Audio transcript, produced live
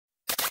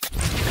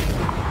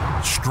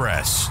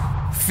stress,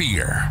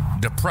 fear,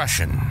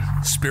 depression,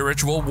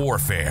 spiritual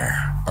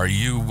warfare. Are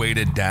you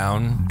weighted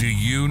down? Do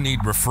you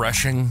need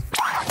refreshing?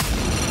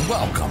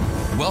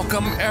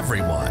 Welcome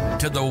everyone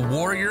to the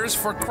Warriors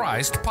for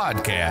Christ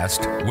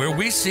podcast, where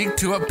we seek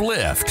to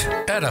uplift,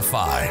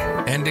 edify,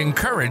 and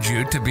encourage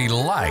you to be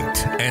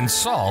light and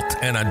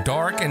salt in a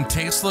dark and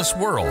tasteless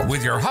world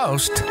with your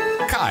host,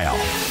 Kyle.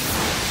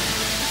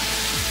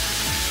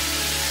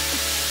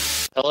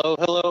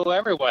 Hello,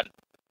 everyone.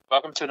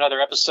 Welcome to another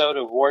episode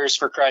of Warriors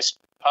for Christ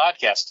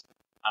podcast.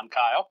 I'm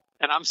Kyle.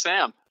 And I'm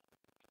Sam.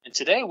 And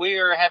today we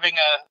are having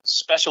a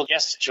special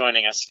guest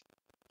joining us.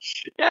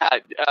 Yeah,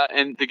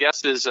 and the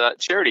guest is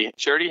Charity.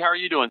 Charity, how are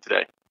you doing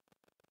today?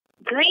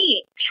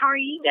 Great. How are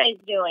you guys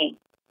doing?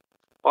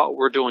 Well,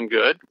 we're doing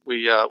good.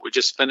 We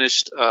just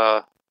finished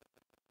a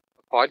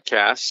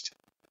podcast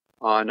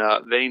on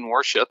vain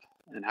worship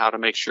and how to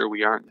make sure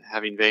we aren't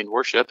having vain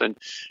worship. And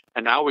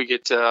now we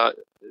get to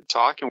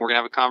talk, and we're going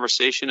to have a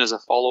conversation as a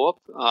follow-up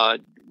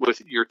with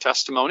your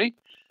testimony.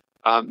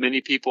 Many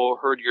people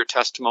heard your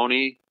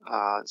testimony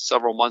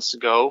several months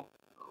ago,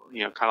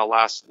 kind of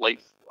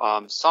late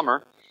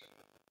summer,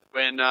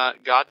 when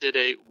God did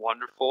a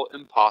wonderful,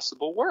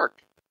 impossible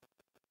work.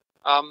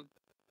 Do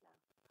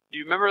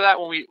you remember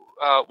that when we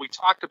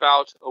talked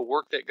about a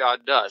work that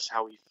God does,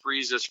 how He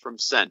frees us from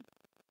sin?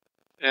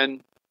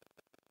 And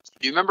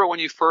do you remember when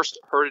you first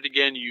heard it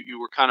again, you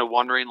were kind of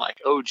wondering,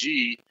 like, oh,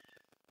 gee,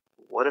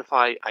 what if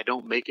I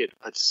don't make it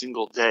a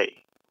single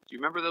day? Do you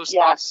remember those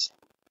thoughts?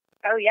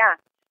 Oh, yeah,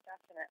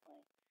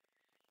 definitely.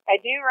 I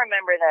do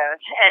remember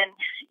those. And,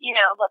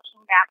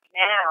 looking back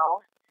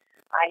now,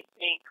 I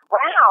think,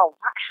 wow,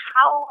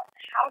 how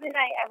did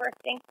I ever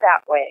think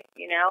that way?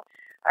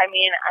 I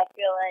mean, I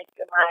feel like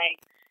my,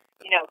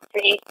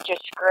 faith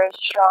just grows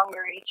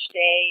stronger each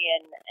day,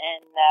 and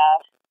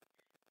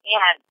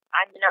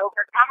I'm an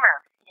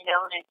overcomer, and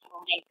it's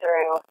only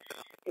through,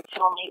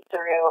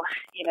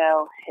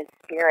 His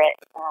Spirit,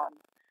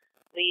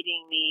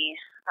 leading me,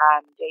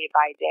 day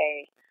by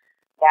day,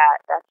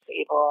 that's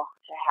able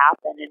to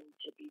happen, and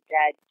to be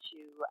dead to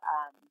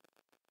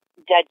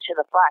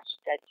the flesh,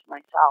 dead to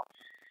myself.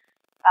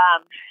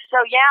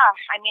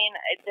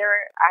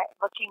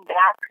 Looking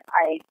back,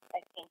 I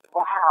think,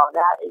 wow,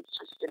 that is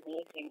just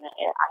amazing.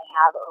 I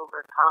have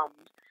overcome,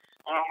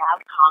 and I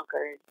have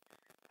conquered,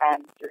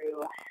 through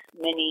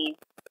many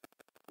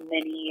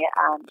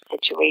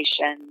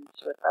situations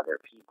with other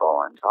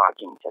people and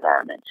talking to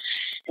them,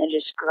 and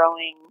just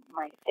growing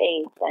my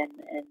faith and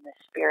the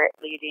Spirit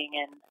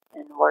leading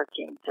and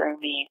working through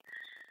me.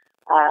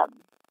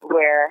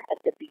 Where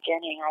at the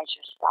beginning I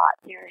just thought,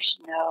 there's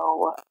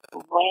no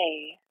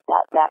way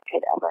that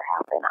could ever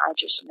happen. I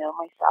just know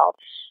myself,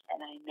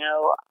 and I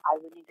know I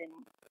wouldn't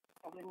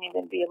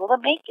even be able to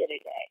make it a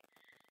day.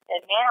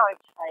 And now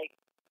it's like,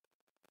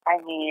 I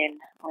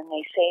mean, when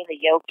they say the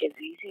yoke is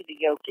easy,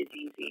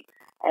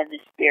 and the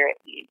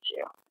Spirit leads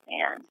you,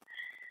 and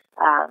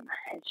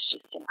it's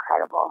just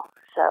incredible.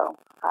 So,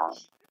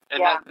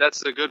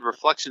 that's a good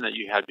reflection that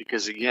you had,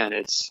 because again,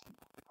 it's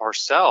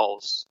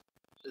ourselves.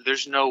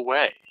 There's no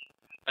way.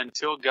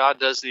 Until God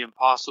does the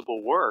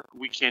impossible work,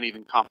 we can't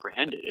even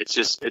comprehend it. It's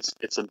just,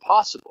 it's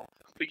impossible.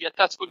 But yet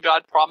that's what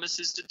God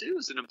promises to do,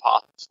 is an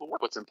impossible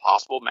work. What's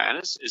impossible, man,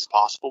 is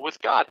possible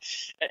with God.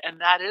 And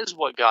that is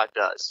what God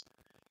does.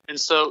 And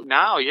so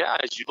now,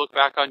 as you look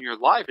back on your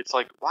life, it's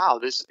like,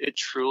 wow, it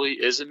truly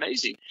is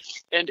amazing.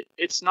 And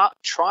it's not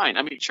trying.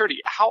 I mean,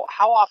 Charity, how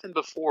often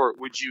before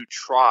would you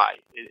try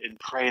and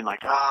pray and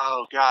like,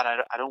 oh God,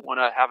 I don't want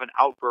to have an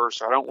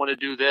outburst, or I don't want to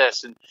do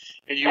this, and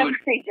you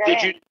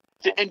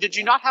did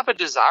you not have a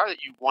desire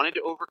that you wanted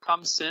to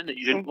overcome sin, that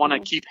you didn't want to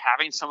keep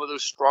having some of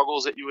those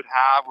struggles that you would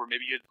have, or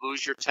maybe you'd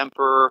lose your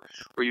temper,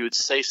 or you would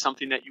say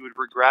something that you would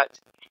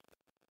regret?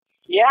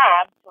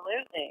 Yeah,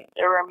 absolutely.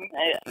 There were,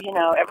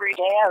 every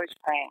day I was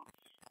praying,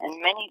 and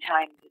many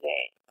times a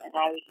day, and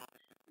I would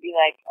be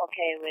like,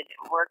 okay, it would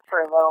work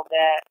for a little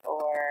bit,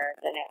 or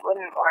then it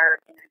wouldn't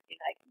work, and I'd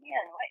be like,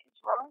 man, what is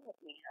wrong with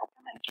me? How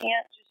come I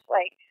can't just,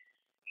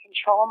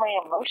 control my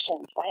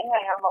emotions? Why do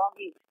I have all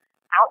these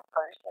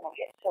outbursts, and I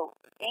get so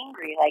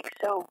angry,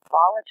 so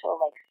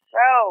volatile,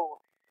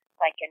 so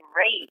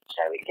enraged?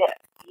 I would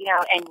get,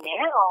 and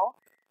now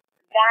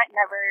that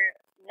never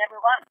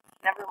once,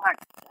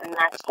 and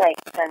that's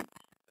since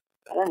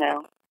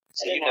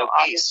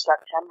August,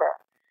 September.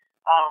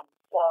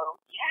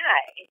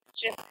 It's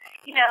just,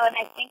 and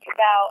I think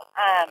about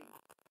as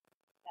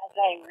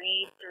I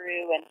read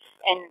through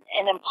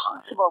and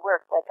impossible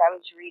work. Like I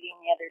was reading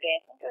the other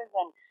day, I think it was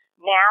in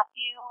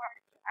Matthew, or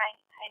I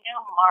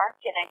know Mark,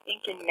 and I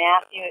think in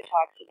Matthew it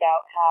talks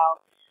about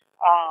how,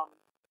 I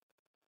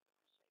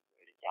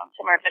wrote it down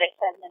somewhere, but it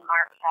says in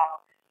Mark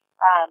how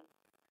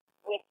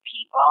with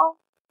people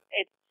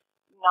it's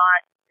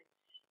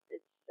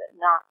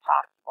not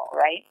possible,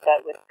 right?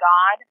 But with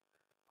God,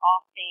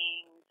 all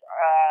things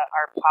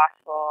are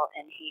possible,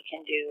 and He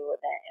can do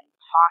the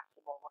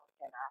impossible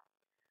within us.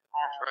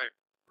 Right.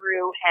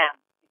 Through Him.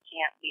 It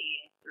can't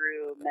be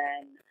through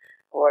men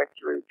or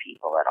through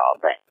people at all,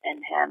 but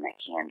in Him it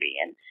can be.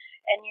 And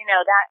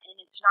that, and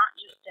it's not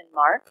just in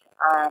Mark.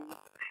 I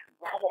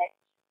read it.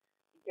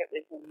 I think it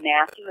was in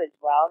Matthew as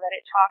well that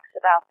it talks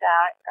about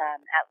that.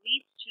 At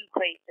least 2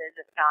 places,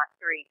 if not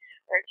 3,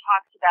 where it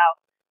talks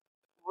about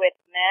with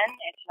men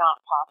it's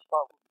not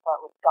possible,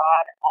 but with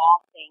God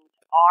all things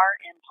are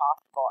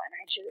impossible. And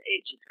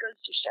it just goes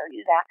to show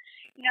you that,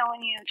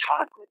 when you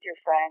talk with your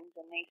friends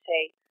and they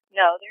say,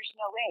 no, there's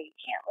no way, you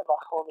can't live a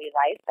holy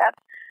life.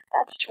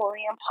 That's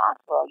totally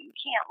impossible. You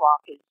can't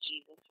walk as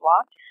Jesus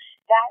walked.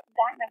 That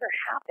never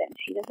happens.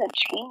 He doesn't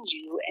change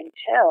you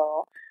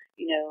until,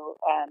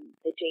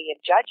 the day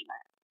of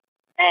judgment.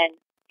 And,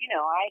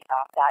 I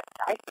thought that.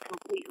 I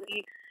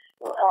completely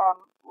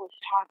was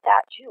taught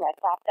that too. I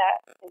thought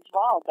that as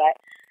well. But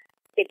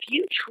if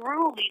you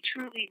truly,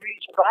 truly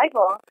read your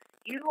Bible,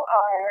 you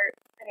are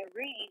going to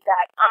read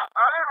that,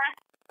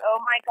 oh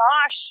my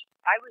gosh,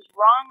 I was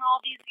wrong all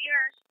these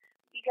years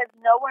because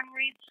no one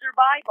reads their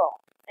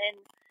Bible. And,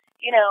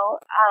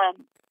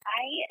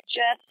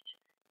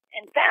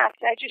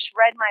 I just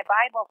read my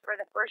Bible for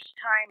the first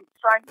time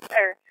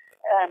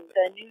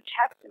the New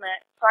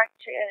Testament front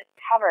to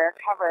cover,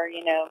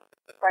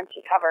 front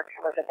to cover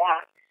to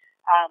back,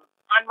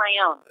 on my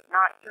own,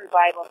 not through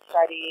Bible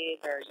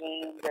studies or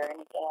Zooms or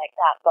anything like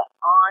that, but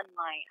on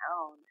my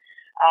own,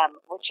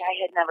 which I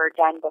had never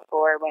done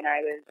before when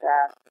I was,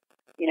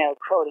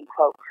 quote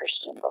unquote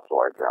Christian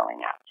before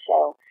growing up.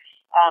 So,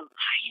 I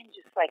am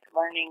just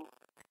learning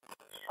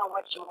so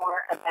much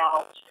more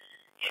about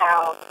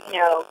how,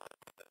 you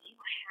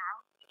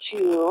have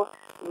to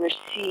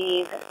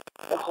receive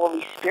the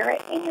Holy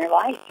Spirit in your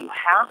life. You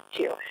have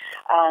to.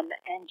 And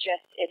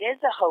it is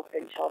a hope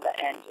until the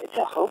end. It's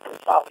a hope of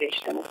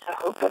salvation. It's a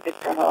hope of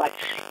eternal life.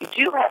 You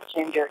do have to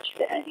endure to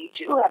the end. You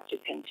do have to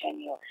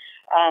continue.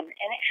 And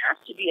it has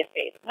to be a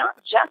faith, not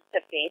just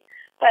a faith,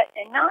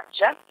 and not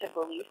just a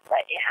belief,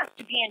 but it has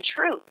to be in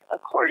truth,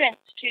 according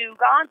to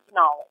God's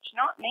knowledge,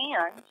 not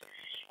man's.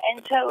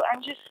 And so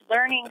I'm just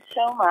learning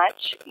so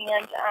much.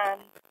 And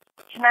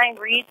can I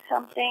read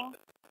something?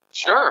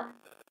 Sure.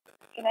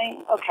 Can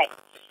I? Okay.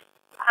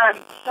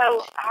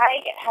 So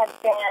I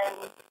have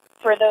been,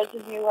 for those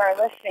of you who are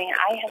listening,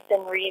 I have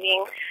been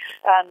reading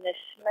the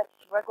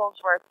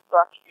Smith-Wigglesworth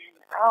book, and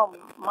oh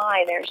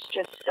my, there's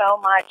just so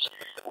much.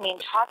 I mean,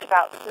 talk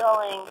about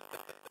filling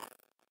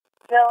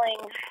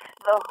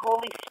the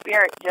Holy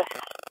Spirit, just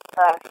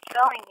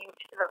filling you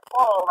to the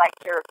full, like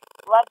your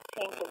blood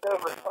tank is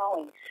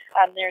overflowing.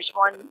 I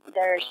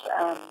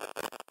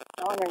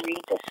want to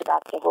read this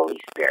about the Holy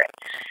Spirit,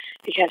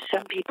 because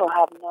some people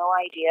have no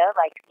idea,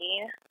 like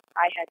me.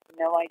 I had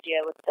no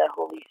idea what the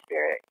Holy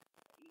Spirit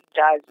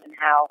does and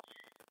how,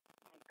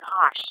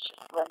 gosh,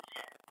 just runs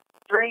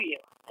through you,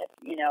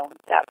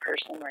 that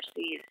person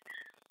receives.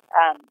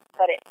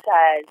 But it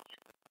says,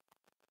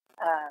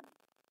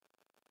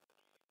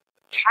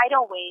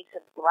 tidal waves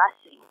of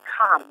blessing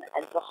come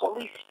as the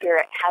Holy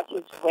Spirit has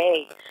his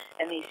way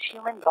in these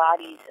human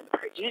bodies and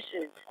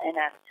produces in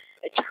us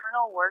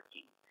eternal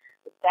working.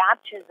 The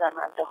baptism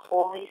of the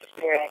Holy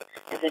Spirit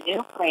is a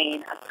new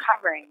plane of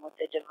covering with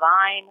the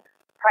divine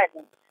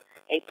presence,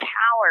 a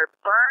power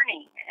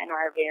burning in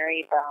our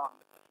very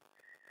bones.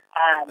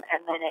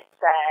 And then it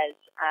says,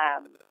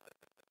 I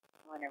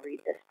want to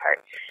read this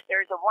part. There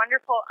is a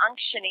wonderful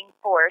unctioning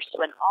force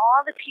when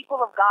all the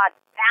people of God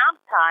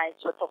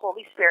baptized with the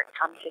Holy Spirit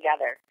come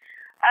together.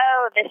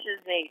 Oh, this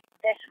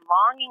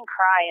longing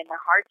cry in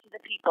the hearts of the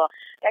people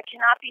that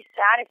cannot be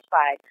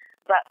satisfied,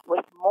 but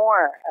with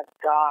more of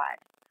God.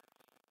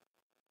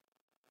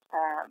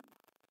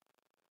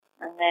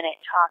 And then it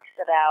talks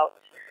about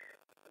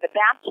the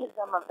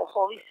baptism of the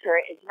Holy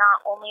Spirit is not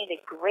only the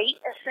great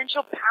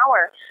essential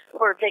power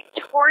for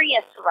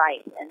victorious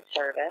life and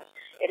service,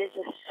 it is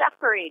a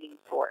separating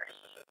force.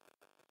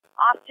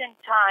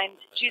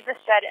 Oftentimes, Jesus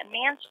said, a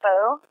man's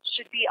foe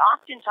should be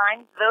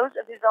oftentimes those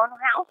of his own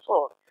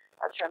household.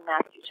 That's from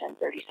Matthew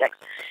 10:36.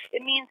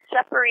 It means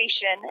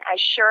separation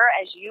as sure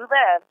as you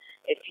live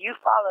if you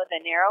follow the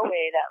narrow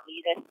way that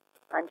leadeth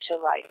unto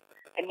life.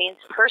 It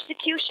means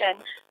persecution,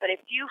 but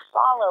if you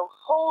follow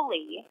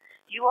wholly,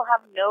 you will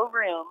have no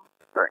room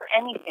for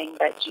anything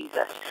but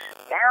Jesus,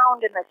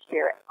 bound in the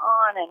Spirit,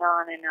 on and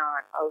on and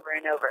on, over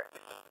and over.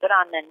 But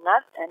on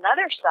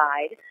another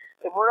side,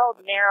 the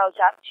world narrows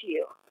up to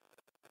you.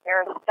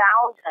 There are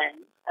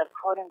thousands of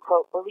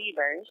quote-unquote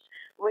believers,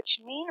 which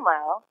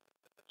meanwhile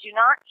do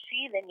not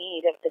see the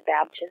need of the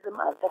baptism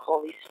of the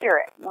Holy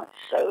Spirit. That's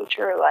so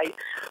true.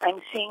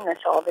 I'm seeing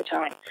this all the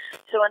time.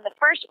 So in the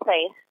first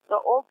place, the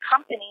old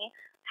company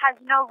has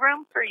no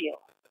room for you.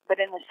 But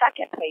in the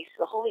second place,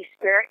 the Holy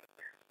Spirit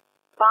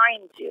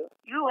binds you.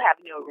 You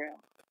have no room,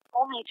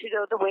 only to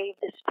go the way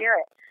of the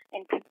Spirit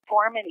in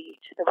conformity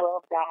to the will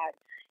of God.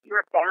 You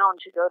are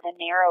bound to go the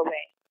narrow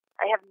way.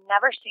 I have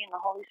never seen the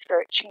Holy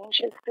Spirit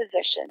change his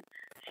position,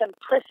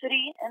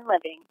 simplicity in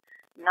living,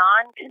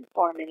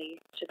 non-conformity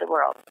to the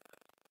world.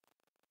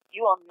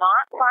 You will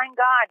not find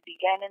God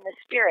begin in the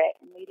Spirit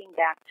and leading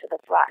back to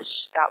the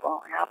flesh. That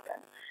won't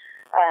happen.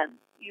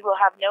 You will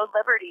have no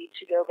liberty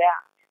to go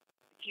back.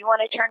 If you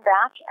want to turn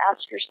back,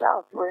 ask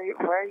yourself, where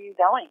are you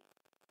going?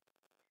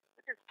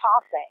 What does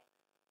Paul say?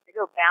 I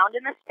go bound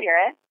in the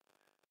Spirit,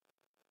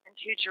 and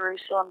to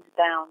Jerusalem's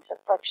bound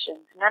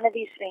afflictions. None of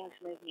these things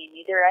move me.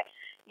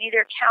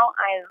 Neither count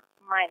I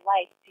my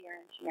life dear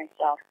unto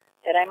myself,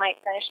 that I might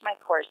finish my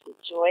course with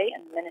joy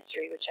and the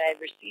ministry which I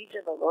have received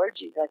of the Lord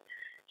Jesus,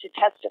 to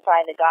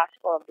testify the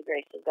gospel of the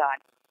grace of God.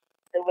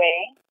 The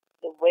way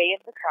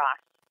of the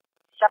cross,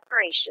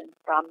 separation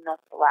from the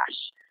flesh,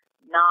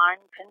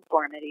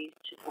 non-conformity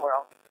to the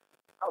world,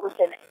 but with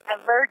an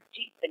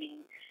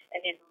ever-deepening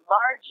and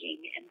enlarging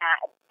in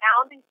that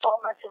abounding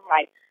fullness of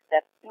life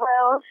that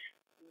dwells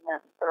in the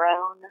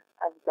throne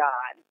of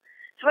God.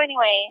 So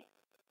anyway,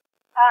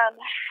 I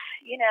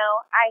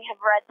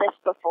have read this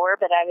before,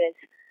 but I was,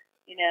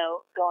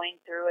 going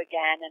through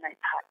again, and I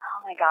thought,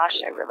 oh my gosh,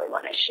 I really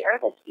want to share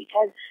this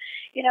because,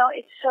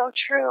 it's so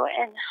true,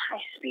 and I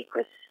speak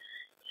with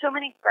so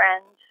many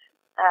friends.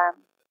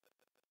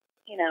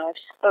 I've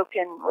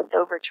spoken with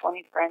over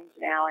 20 friends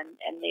now,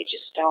 and they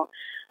just don't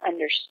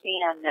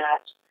understand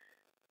that.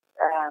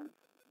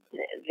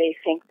 They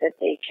think that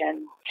they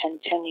can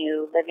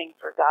continue living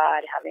for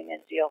God, having a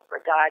zeal for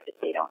God, but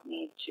they don't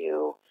need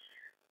to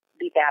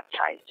be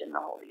baptized in the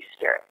Holy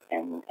Spirit,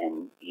 and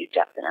you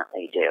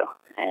definitely do.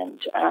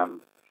 And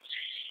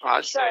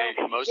I'd say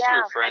most of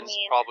your friends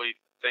probably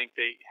think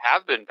they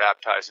have been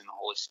baptized in the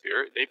Holy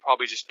Spirit. They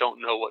probably just don't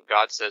know what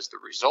God says the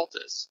result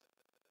is.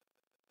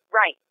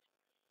 Right.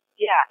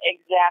 Yeah,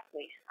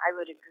 exactly. I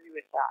would agree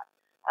with that.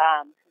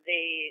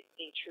 They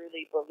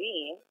truly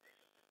believe.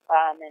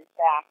 In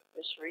fact,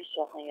 just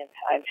recently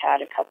I've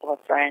had a couple of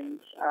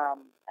friends,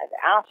 I've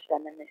asked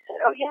them, and they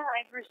said, oh yeah,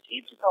 I've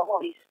received the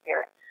Holy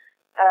Spirit.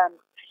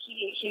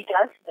 He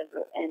does live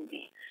in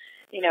me,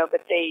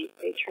 but they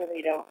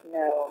truly don't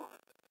know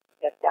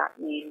that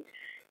means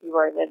you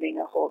are living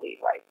a holy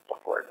life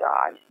before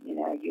God.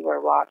 You are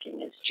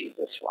walking as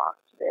Jesus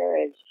walked. There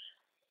is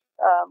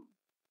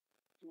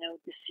no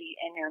deceit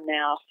in your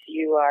mouth.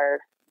 You are,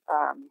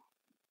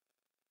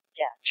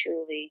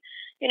 truly,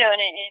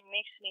 and it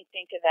makes me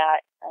think of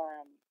that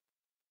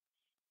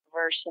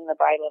verse in the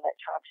Bible that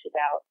talks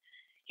about,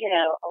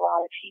 a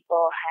lot of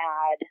people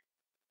had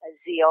a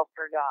zeal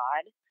for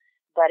God,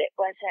 but it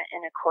wasn't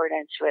in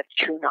accordance with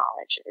true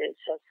knowledge. It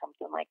says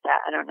something like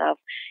that. I don't know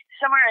if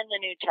somewhere in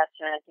the New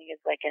Testament, I think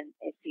it's like in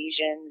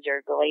Ephesians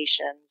or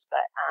Galatians,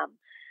 but I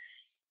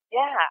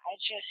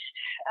just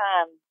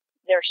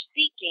they're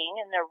seeking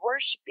and they're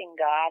worshiping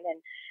God and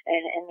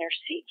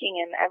they're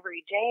seeking Him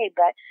every day,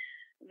 but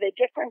the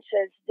difference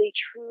is they've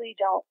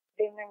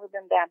never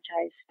been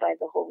baptized by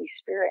the Holy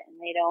Spirit,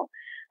 and they don't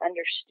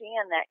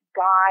understand that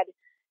God,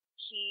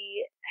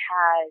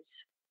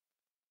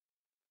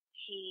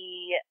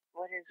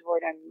 what is the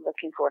word I'm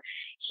looking for?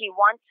 He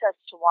wants us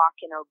to walk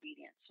in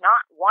obedience.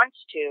 Not wants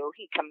to,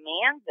 He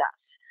commands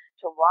us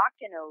to walk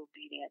in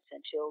obedience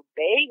and to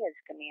obey His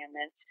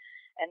commandments.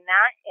 And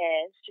that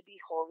is to be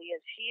holy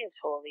as He is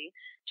holy,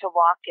 to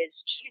walk as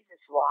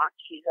Jesus walked.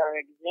 He's our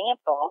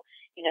example,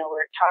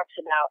 where it talks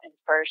about in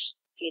 1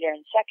 Peter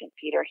and 2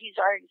 Peter, He's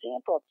our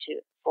example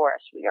for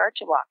us. We are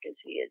to walk as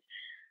He is,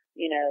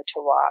 to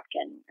walk.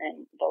 And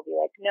they'll be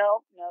like,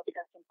 no,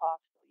 that's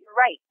impossible. You're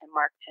right. In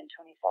Mark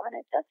 10:27,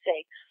 it does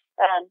say,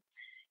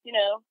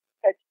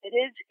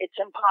 it's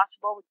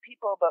impossible with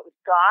people, but with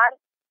God,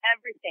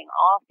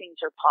 all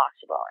things are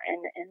possible.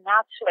 And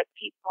that's what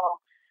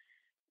people,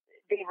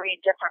 they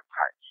read different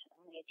parts.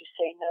 And they just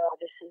say, no,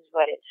 this is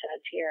what it says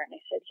here. And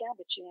I said, yeah,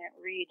 but you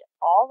didn't read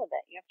all of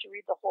it. You have to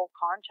read the whole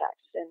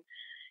context. And,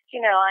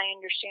 I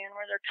understand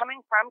where they're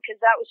coming from, because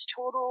that was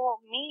total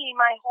me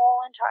my whole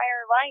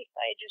entire life.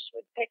 I just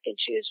would pick and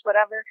choose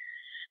whatever.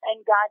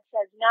 And God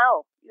says,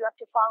 no, you have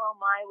to follow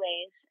my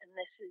ways. And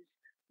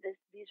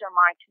these are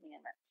my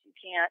commandments. You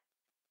can't,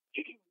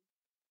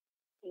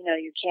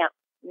 you can't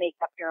make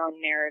up your own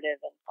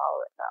narrative and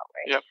follow it that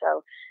way. Yep.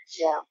 So,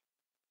 yeah.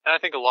 And I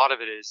think a lot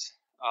of it is,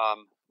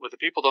 what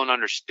the people don't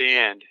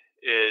understand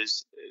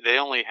is they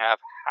only have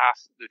half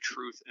the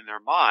truth in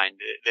their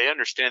mind. They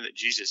understand that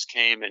Jesus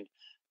came and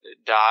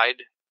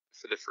died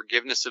for the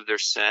forgiveness of their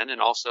sin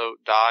and also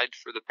died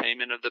for the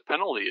payment of the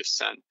penalty of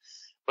sin.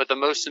 But the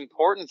most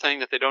important thing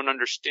that they don't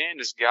understand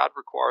is God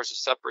requires a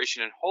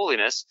separation in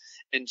holiness,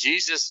 and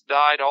Jesus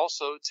died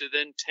also to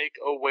then take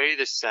away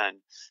the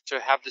sin,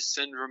 to have the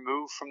sin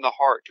removed from the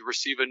heart, to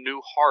receive a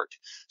new heart,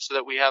 so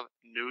that we have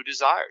new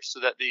desires, so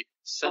that the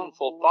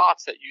sinful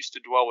thoughts that used to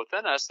dwell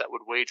within us that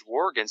would wage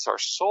war against our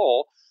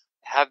soul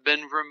have been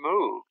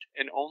removed,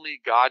 and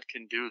only God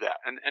can do that.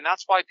 And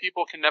that's why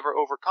people can never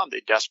overcome.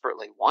 They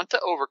desperately want to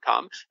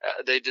overcome.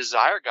 They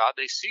desire God.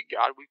 They seek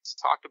God. We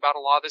talked about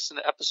a lot of this in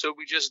the episode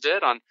we just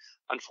did on,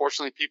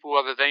 unfortunately, people who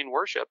have a vain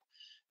worship,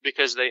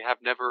 because they have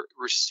never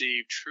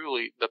received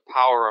truly the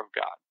power of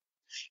God.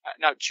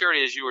 Now,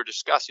 Charity, as you were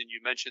discussing,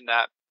 you mentioned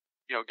that,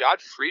 God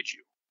freed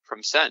you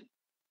from sin,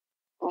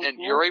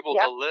 and you're able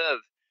to live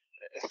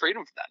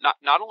freedom from that.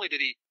 Not only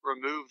did He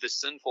remove the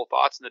sinful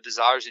thoughts and the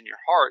desires in your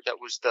heart, that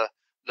was the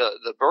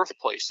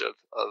birthplace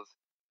of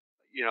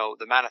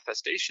the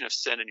manifestation of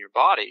sin in your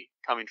body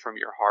coming from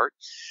your heart,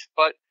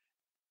 but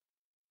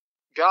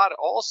God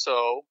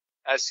also,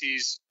 as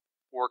He's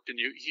worked in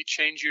you. He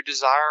changed your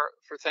desire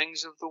for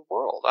things of the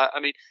world. I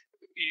mean,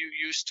 you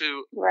used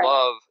to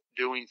love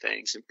doing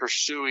things and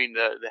pursuing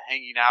the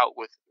hanging out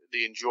with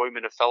the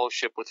enjoyment of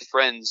fellowship with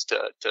friends,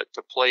 to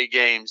play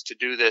games, to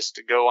do this,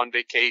 to go on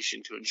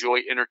vacation, to enjoy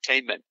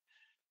entertainment.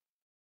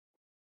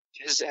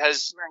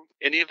 Has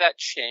any of that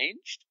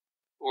changed?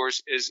 Or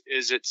is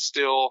it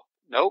still,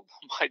 nope,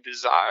 my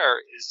desire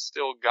is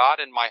still God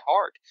in my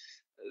heart?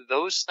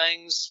 Those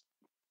things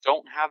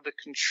don't have the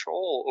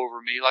control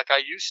over me like I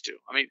used to.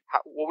 I mean,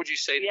 what would you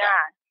say to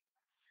that?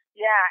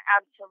 Yeah,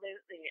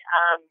 absolutely.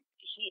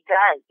 He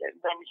does.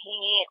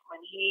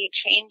 When he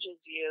changes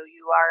you,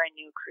 you are a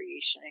new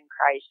creation in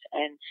Christ.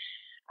 And,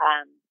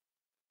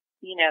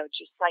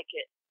 just like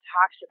it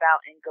talks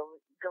about in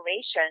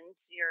Galatians,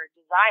 your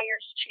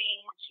desires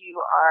change. You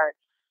are,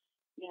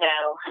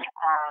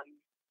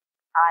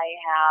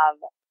 I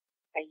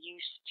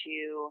used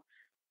to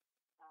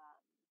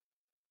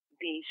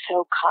be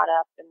so caught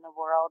up in the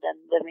world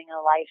and living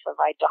a life of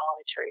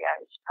idolatry. I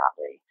was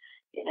probably,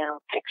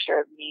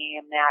 picture of me,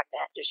 a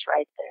magnet just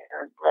right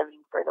there,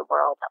 living for the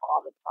world,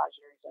 all the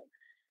pleasures and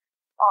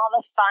all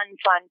the fun,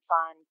 friends,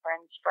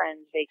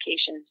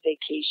 vacations,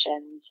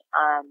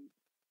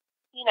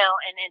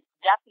 and it's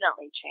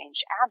definitely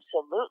changed.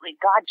 Absolutely.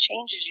 God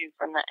changes you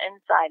from the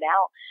inside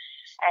out,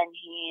 and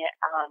he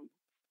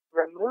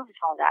removes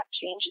all that,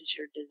 changes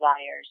your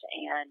desires.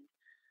 And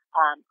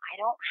I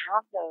don't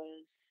have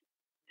those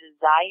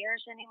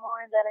desires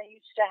anymore that I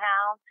used to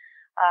have.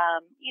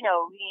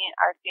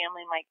 Our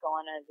family might go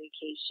on a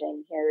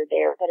vacation here or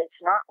there, but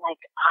it's not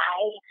like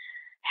I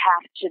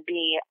have to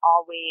be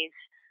always,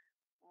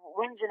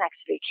 when's the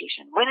next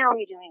vacation? When are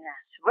we doing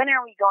this? When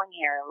are we going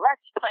here?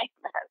 Let's plan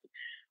this,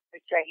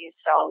 which I used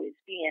to always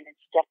be, and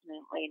it's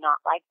definitely not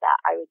like that.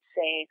 I would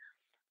say,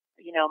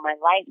 my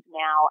life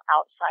now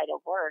outside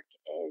of work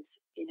is,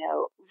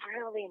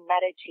 really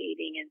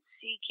meditating and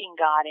seeking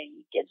God, and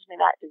he gives me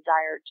that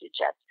desire to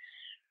just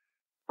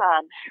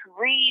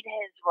read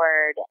his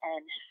word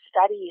and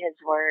study his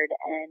word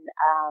and,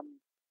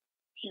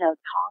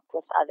 talk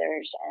with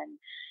others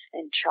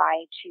and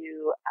try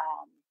to,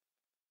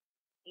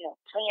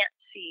 plant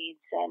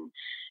seeds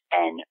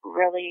and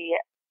really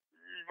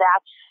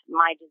that's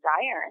my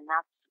desire, and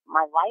that's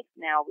my life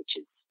now, which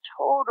is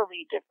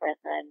totally different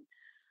than,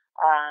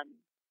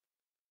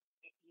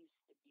 it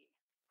used to be.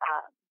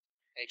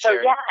 Hey, So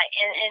Sharon. yeah,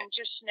 and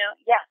just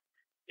yeah.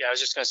 Yeah, I was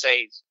just going to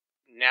say,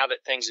 now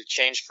that things have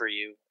changed for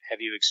you, have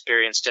you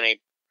experienced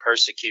any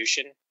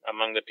persecution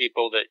among the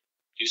people that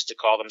used to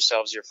call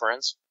themselves your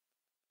friends?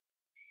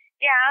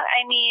 Yeah,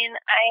 I mean,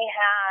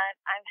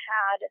 I've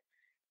had,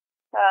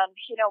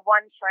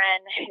 one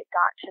friend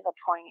got to the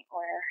point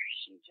where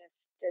she just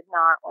did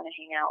not want to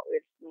hang out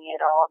with me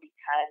at all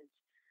because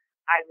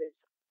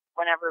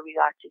whenever we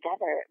got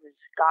together, it was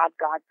God,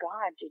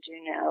 did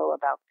you know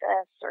about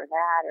this or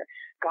that? Or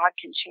God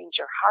can change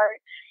your heart.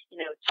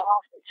 It's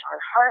our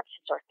hearts,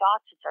 it's our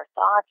thoughts.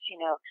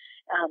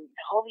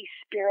 Holy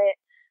Spirit,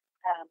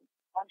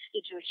 wants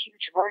to do a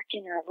huge work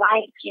in your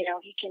life. He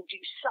can do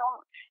so,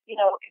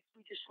 if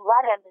we just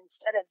let him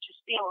instead of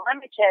just being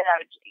limited. I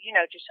would,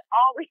 just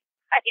always,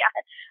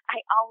 I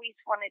always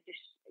wanted to,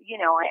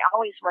 I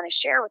always want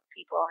to share with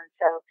people. And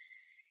so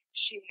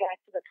she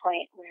got to the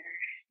point where,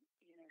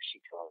 she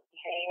told me,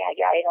 hey,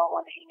 I don't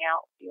want to hang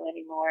out with you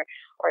anymore,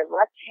 or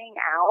let's hang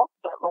out,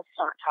 but let's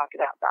not talk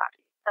about God.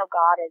 So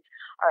God is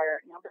our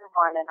number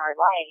one in our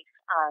life.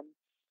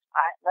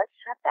 Let's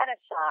set that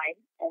aside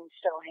and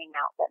still hang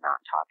out, but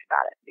not talk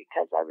about it,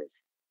 because I was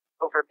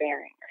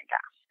overbearing, I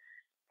guess.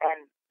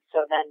 And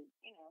so then,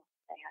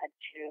 I had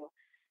to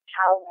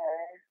tell her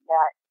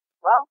that,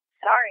 well,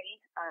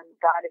 sorry,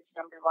 God is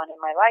number one in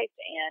my life,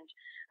 and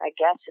I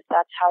guess if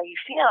that's how you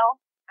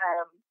feel,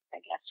 I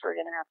guess we're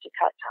going to have to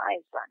cut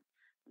ties then.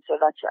 And so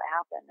that's what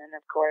happened. And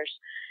of course,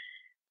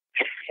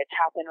 it's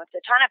happened with a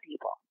ton of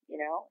people,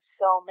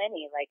 so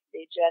many, like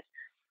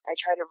I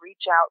try to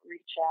reach out,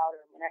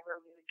 or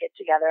whenever we would get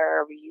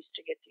together, or we used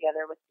to get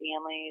together with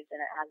families, and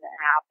it hasn't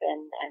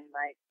happened. And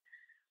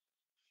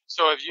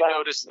so have you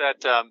noticed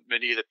that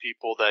many of the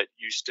people that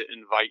used to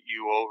invite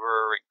you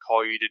over and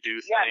call you to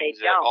do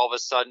things, that all of a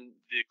sudden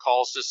the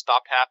calls just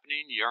stop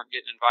happening? You aren't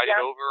getting invited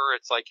over.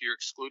 It's like you're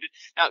excluded.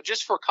 Now,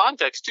 just for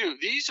context too,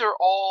 these are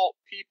all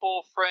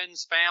people,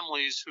 friends,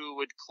 families who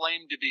would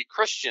claim to be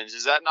Christians.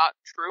 Is that not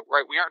true?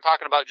 Right? We aren't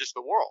talking about just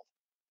the world.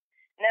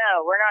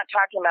 No, we're not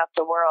talking about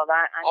the world.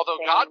 Although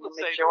God would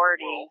say the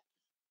world.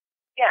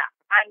 Yeah,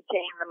 I'm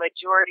saying the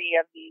majority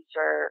of these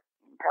are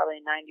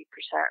probably 90%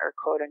 are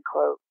quote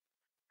unquote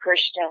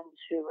Christians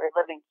who are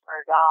living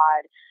for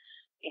God,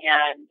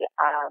 and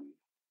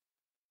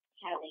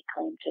they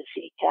claim to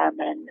seek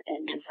Him and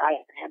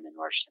desire Him and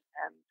worship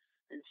Him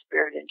in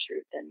spirit and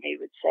truth. And they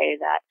would say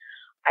that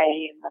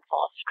I am the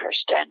false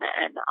Christian,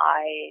 and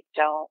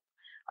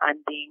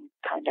I'm being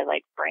kind of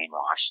like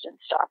brainwashed and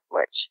stuff,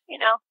 which,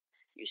 you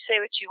say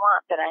what you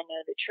want, but I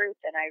know the truth,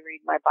 and I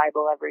read my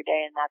Bible every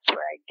day, and that's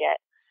where I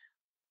get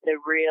the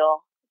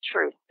real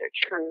truth, the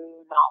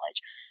true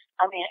knowledge.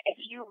 I mean, if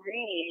you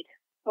read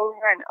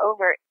over and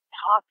over, it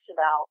talks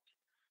about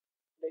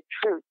the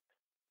truth,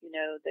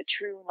 the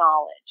true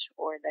knowledge,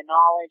 or the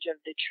knowledge of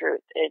the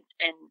truth.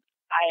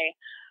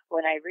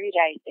 When I read,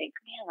 I think,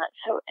 man,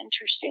 that's so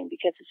interesting,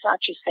 because it's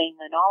not just saying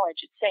the knowledge,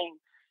 it's saying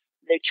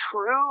the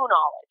true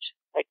knowledge.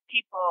 Like,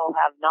 people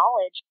have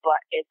knowledge, but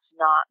it's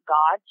not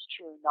God's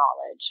true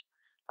knowledge.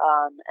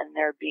 And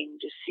they're being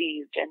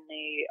deceived, and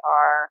they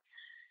are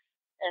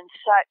in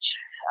such,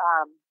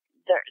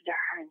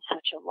 they're in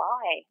such a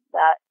lie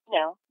that,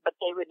 but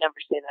they would never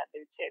say that.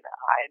 They would say that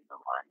I'm the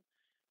one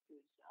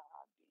who's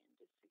being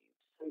deceived.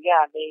 So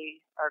yeah,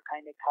 they are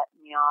kind of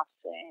cutting me off,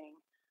 saying,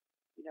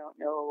 you don't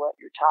know what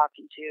you're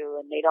talking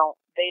to, and they don't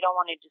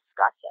want to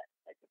discuss it.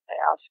 Like, if I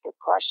ask a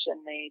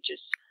question, they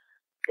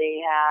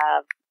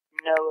have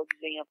no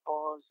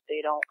examples.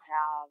 They don't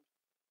have,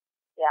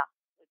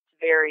 it's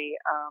very,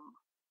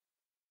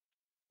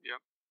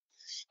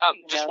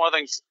 just one of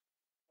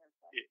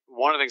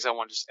the things I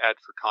want to just add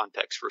for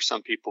context for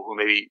some people who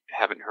maybe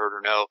haven't heard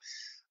or know.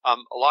 A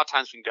lot of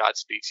times when God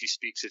speaks, he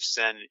speaks of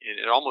sin, and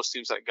it almost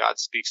seems like God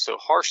speaks so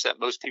harsh that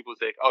most people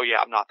think, oh yeah,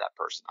 I'm not that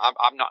person.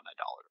 I'm not an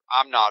idolater.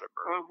 I'm not a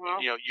murderer.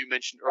 Mm-hmm. You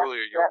mentioned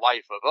earlier your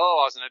life of,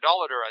 I was an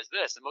idolater, I was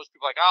this. And most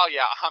people are like, oh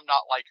yeah, I'm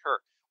not like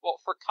her. Well,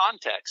 for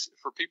context,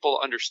 for people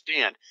to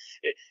understand,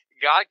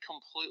 God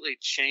completely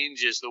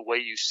changes the way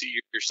you see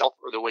yourself,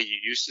 or the way you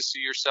used to see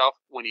yourself,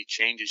 when he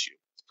changes you.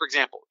 For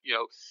example,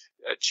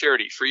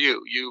 Charity, for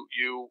you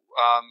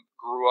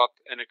grew up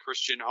in a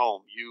Christian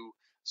home. You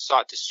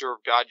sought to serve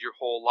God your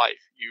whole life.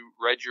 You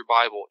read your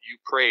Bible. You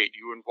prayed.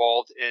 You were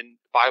involved in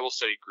Bible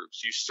study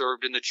groups. You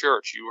served in the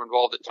church. You were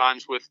involved at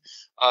times with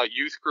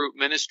youth group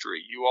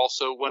ministry. You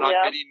also went on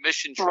many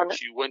mission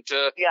trips. You went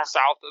to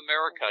South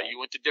America. You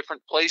went to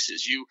different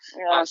places. You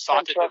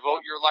sought to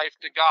devote your life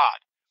to God.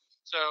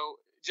 So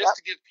just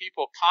to give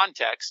people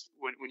context,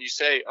 when you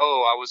say,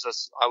 "Oh, I was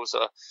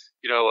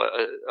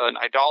an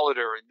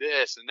idolater and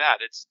this and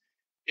that,"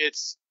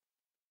 it's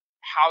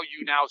how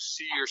you now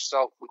see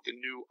yourself with the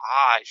new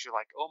eyes. You're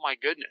like, oh my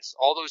goodness,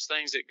 all those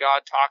things that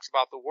God talks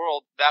about the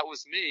world, that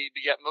was me.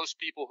 But yet most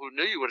people who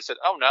knew you would have said,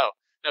 oh no,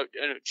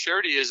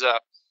 Charity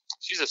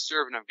she's a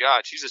servant of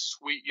God. She's a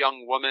sweet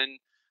young woman.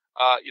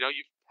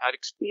 You've had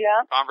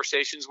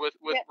conversations with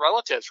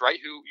relatives, right?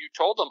 Who you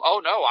told them, oh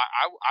no,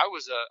 I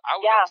was a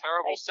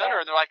terrible sinner.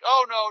 And they're like,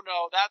 oh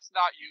no, that's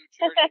not you,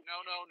 Charity.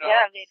 No.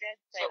 Yeah, they did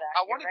say so that.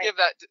 I want to give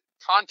that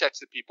context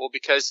to people,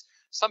 because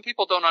some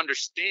people don't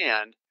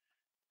understand.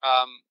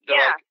 They're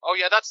like, oh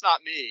yeah, that's not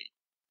me.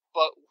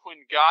 But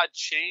when God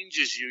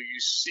changes you, you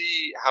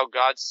see how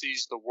God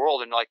sees the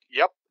world, and like,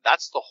 yep,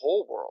 that's the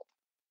whole world.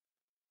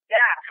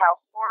 Yeah, how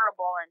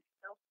horrible and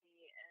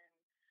filthy and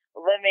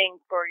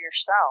living for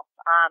yourself.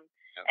 And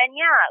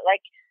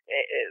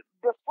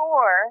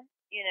before,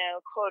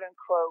 quote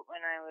unquote,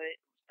 when I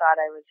thought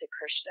I was a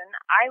Christian,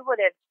 I would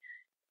have,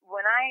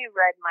 when I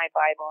read my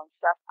Bible and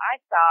stuff, I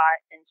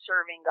thought, in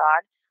serving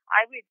God,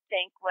 I would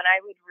think, when I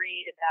would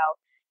read about,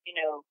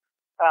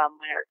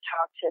 when it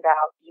talks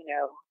about,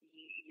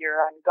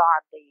 you're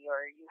ungodly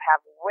or you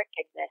have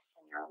wickedness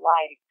in your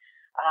life,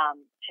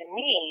 to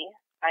me,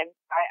 I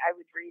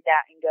would read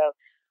that and go,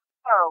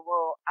 oh,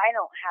 well, I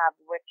don't have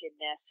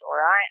wickedness,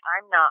 or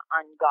I'm not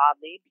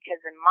ungodly,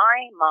 because in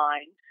my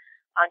mind,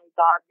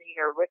 ungodly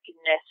or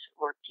wickedness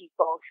were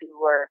people who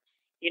were,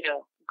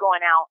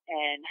 going out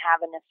and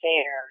having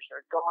affairs,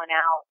 or going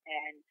out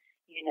and,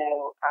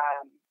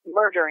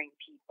 murdering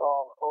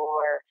people,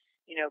 or,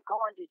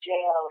 going to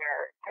jail,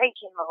 or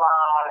breaking the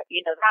law,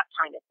 that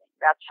kind of thing.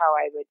 That's how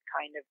I would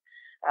kind of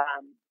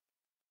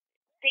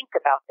think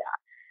about that.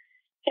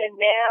 And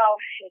now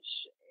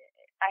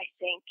I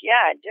think,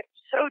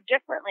 so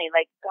differently.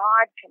 Like,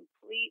 God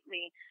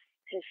completely,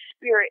 his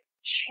spirit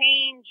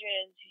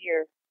changes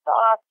your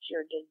thoughts,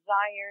 your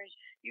desires.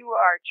 You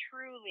are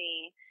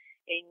truly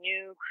a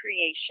new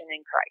creation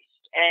in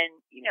Christ. And,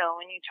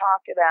 when you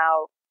talk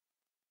about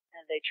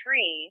the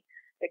tree,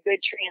 the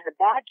good tree and the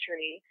bad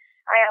tree,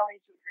 I always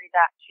would read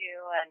that too.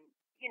 And,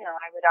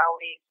 I would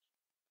always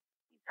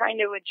kind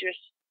of would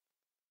just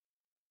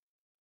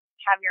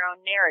have your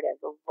own narrative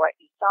of what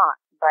you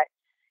thought. But,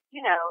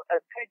 a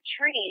good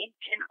tree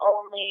can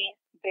only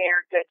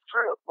bear good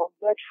fruit. Well,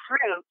 good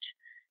fruit,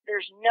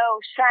 there's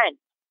no sin,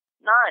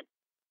 none.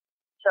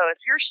 So if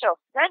you're still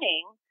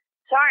sinning,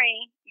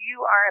 sorry,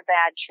 you are a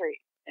bad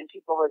tree. And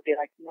people would be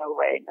like, no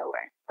way.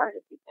 How do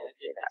people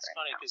say that? It's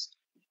funny because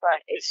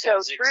it's so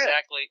true.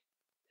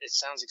 It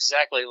sounds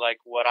exactly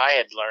like what I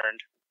had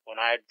learned when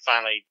I had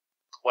finally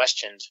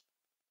questioned,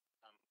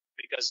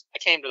 because I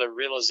came to the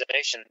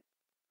realization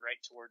right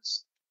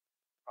towards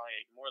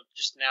probably more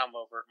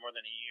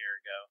than a year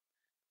ago,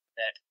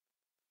 that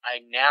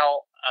I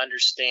now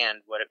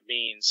understand what it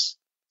means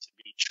to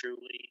be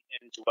truly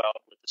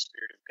indwelled with the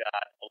Spirit of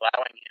God,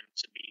 allowing him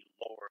to be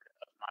Lord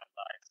of my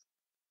life.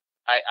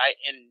 I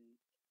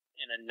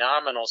in a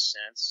nominal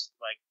sense,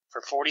 like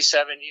for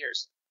 47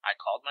 years, I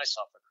called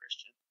myself a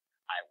Christian.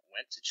 I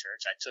went to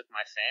church. I took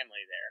my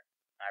family there.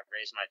 I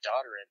raised my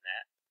daughter in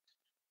that.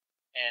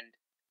 And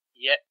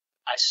yet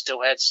I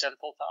still had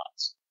sinful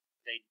thoughts.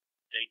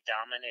 They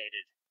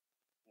dominated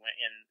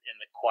in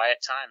the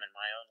quiet time in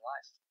my own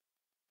life.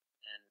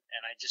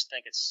 And I just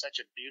think it's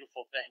such a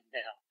beautiful thing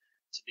now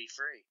to be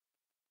free.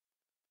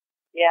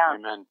 Yeah.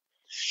 Amen.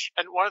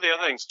 And one of the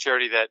other things,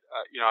 Charity, that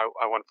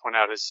I want to point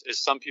out is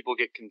some people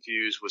get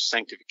confused with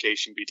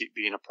sanctification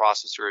being a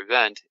process or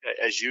event.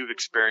 As you've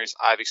experienced,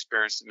 I've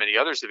experienced, and many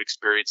others have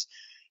experienced,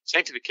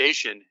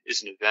 sanctification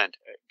is an event.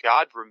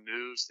 God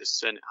removes the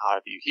sin out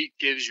of you. He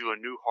gives you a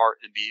new heart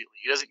immediately.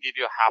 He doesn't give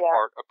you a half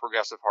heart, a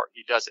progressive heart.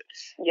 He does it.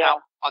 Yeah.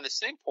 Now, on the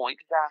same point,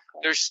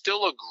 there's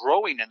still a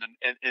growing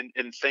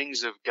in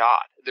things of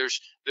God.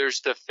 There's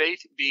the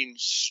faith being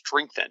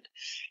strengthened.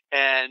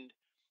 And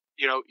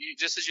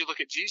just as you look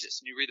at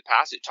Jesus and you read the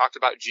passage, it talked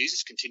about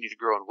Jesus continued to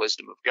grow in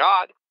wisdom of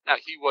God. Now,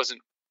 he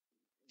wasn't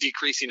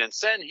decreasing in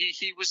sin.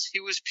 He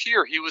was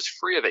pure. He was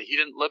free of it. He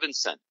didn't live in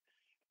sin,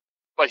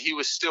 but he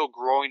was still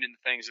growing in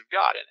the things of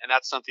God. And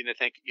that's something I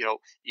think,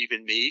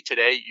 even me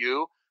today,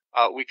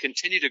 we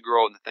continue to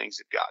grow in the things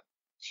of God.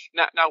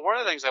 Now, one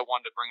of the things I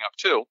wanted to bring up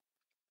too,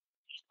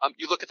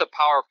 you look at the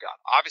power of God.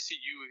 Obviously,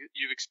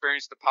 you've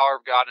experienced the power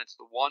of God, and it's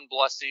the one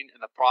blessing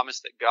and the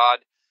promise that God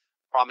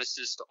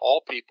promises to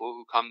all people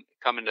who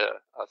come into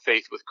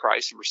faith with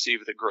Christ and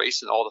receive the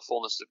grace and all the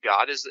fullness of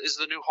God is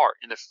the new heart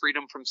and the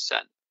freedom from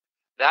sin.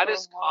 That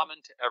is common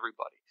to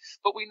everybody.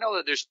 But we know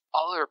that there's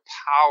other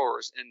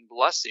powers and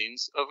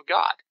blessings of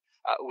God.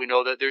 We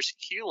know that there's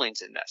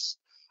healings in this.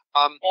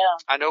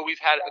 I know we've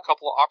had a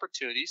couple of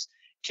opportunities.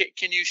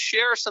 Can you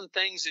share some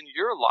things in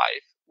your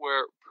life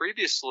where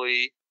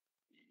previously,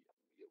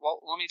 well,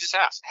 let me just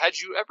ask, had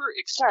you ever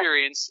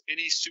experienced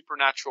any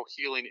supernatural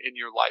healing in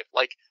your life?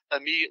 Like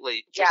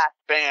immediately, just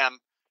bam,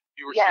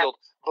 you were healed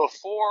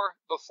before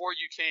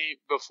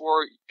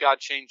God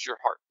changed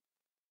your heart?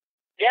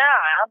 Yeah,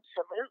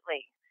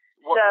 absolutely.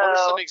 What are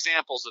some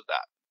examples of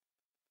that?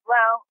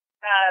 Well,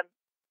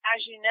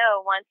 as you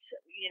know, once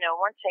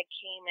I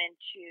came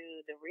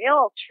into the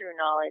real true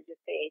knowledge of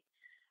faith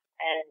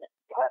and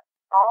put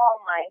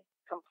all my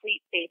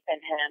complete faith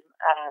in Him,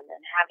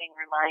 and having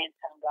reliance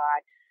on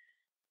God,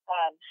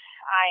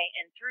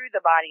 and through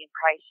the body of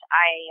Christ,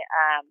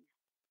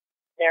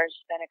 there's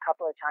been a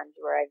couple of times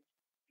where I've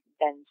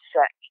been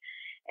sick,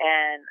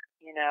 and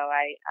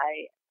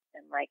I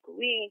am like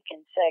weak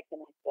and sick,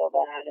 and I feel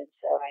bad, and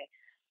so I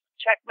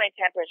check my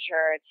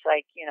temperature. It's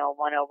like 101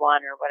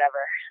 or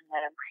whatever, and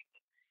then I'm like,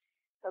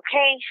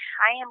 okay,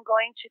 I am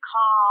going to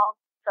call.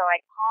 So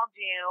I called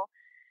you,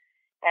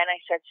 and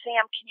I said,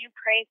 Sam, can you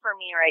pray for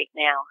me right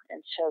now?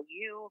 And so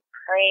you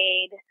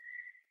prayed.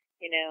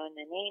 In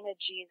the name of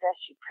Jesus,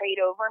 you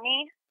prayed over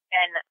me.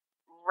 And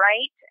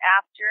right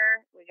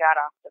after we got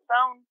off the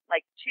phone,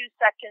 like 2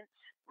 seconds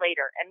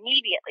later,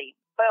 immediately,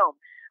 boom,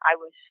 I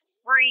was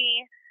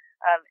free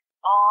of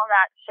all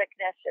that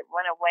sickness. It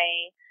went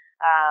away.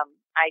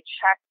 I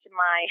checked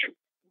my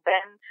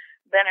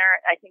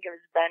Benner, I think it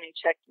was Ben who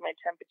checked my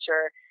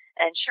temperature.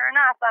 And sure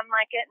enough, I'm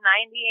like at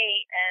 98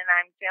 and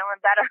I'm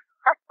feeling better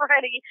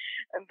already.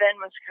 And Ben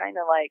was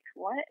kind of like,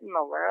 what in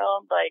the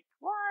world? Like,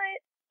 what?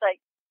 Like,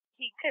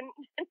 he couldn't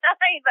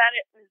deny that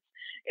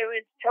it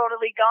was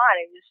totally God.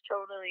 It was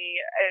totally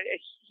a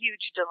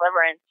huge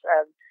deliverance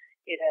of,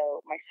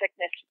 my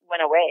sickness went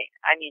away.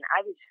 I mean,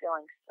 I was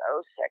feeling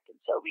so sick and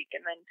so weak.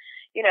 And then,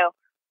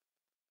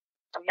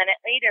 a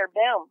minute later,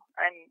 boom,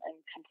 I'm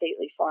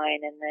completely fine.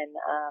 And then,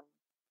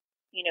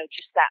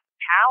 just that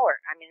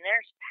power. I mean,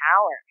 there's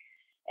power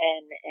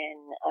in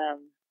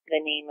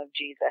the name of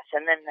Jesus.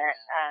 And then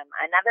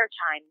another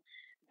time,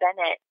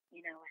 Bennett,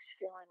 was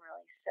feeling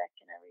really sick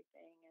and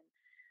everything.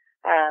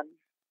 And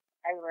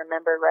I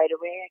remember right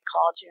away I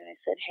called you and I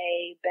said,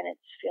 hey,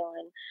 Bennett's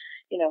feeling,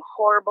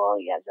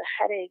 horrible. He has a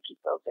headache. He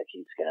feels like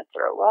he's going to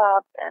throw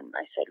up. And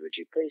I said, would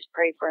you please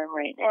pray for him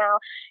right now?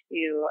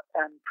 You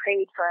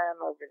prayed for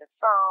him over the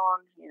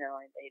phone.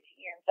 I laid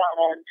hands on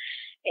him.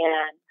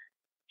 And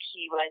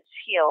he was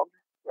healed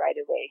right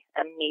away,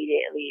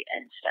 immediately,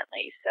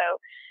 instantly. So,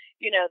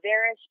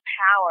 there is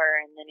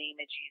power in the name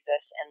of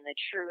Jesus and the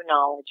true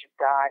knowledge of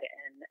God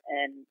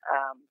and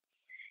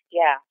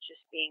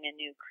just being a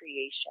new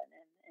creation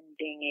and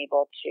being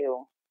able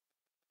to,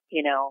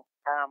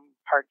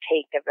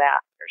 partake of that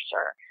for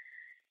sure.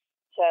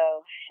 So,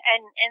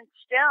 and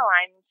still,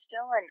 I'm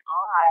still in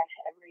awe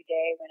every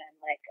day when I'm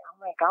like, oh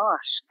my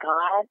gosh,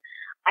 God,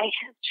 I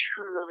have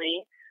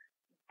truly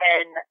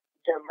been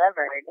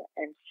delivered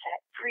and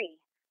set free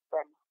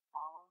from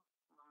all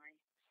my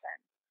sin.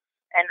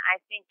 And I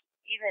think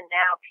even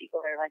now people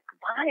are like,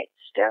 what?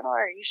 Still?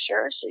 Are you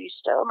sure? So you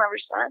still never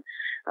sin?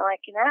 I'm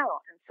like, no.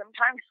 And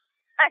sometimes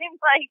I'm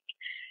like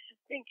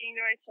thinking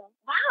to myself,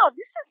 wow,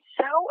 this is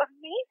so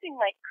amazing,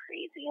 like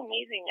crazy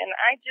amazing. And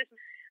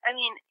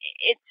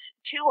it's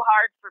too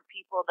hard for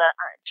people to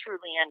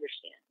truly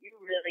understand. You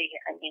really,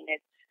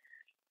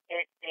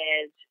 it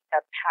is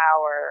a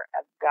power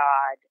of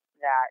God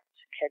that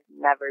could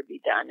never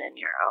be done in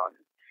your own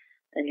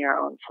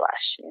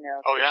flesh.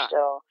 You're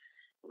still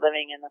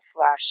living in the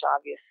flesh,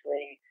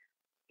 obviously.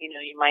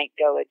 You might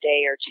go a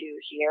day or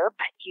two here,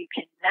 but you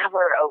can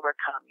never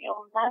overcome.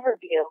 You'll never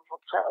be able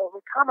to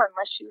overcome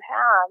unless you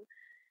have,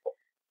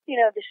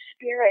 the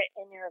Spirit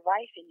in your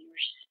life, and you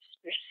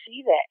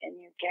receive it, and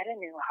you get a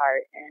new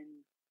heart,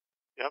 and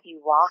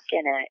you walk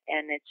in it,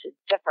 and it's a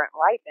different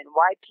life. And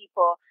why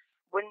people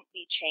wouldn't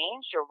be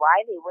changed, or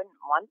why they wouldn't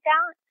want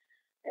that,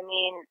 I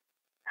mean,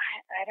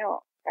 I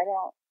don't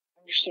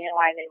understand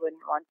why they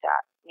wouldn't want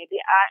that. Maybe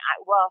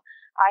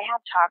I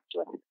have talked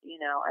with,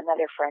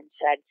 another friend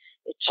said,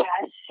 it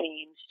just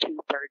seems too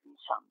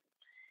burdensome.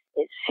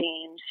 It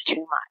seems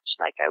too much.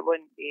 Like I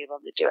wouldn't be able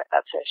to do it.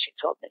 That's what she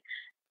told me.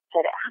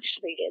 Said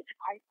actually it's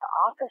quite the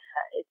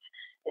opposite.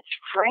 It's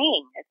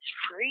freeing. It's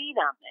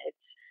freedom.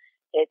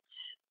 It's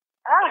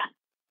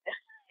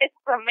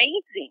it's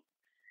amazing.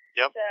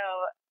 Yep. So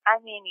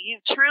I mean,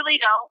 you truly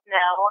don't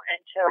know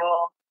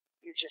until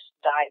you just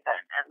dive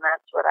in, and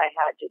that's what I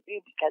had to do,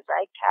 because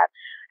I kept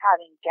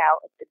having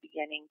doubt at the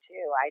beginning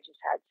too. I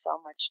just had so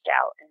much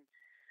doubt, and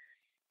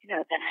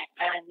then I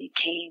finally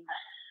came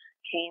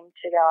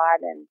to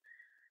God, and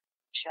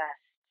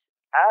just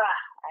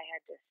I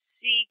had to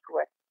seek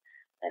with.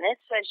 And it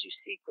says you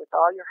seek with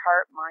all your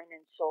heart, mind,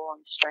 and soul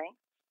and strength.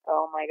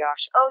 Oh, my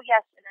gosh. Oh,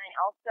 yes. And I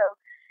also,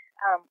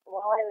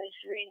 while I was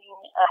reading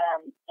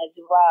as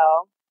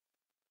well,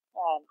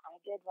 I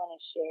did want to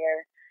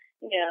share,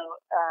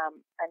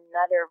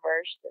 another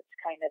verse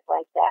that's kind of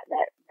like that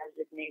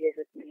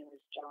resonated with me was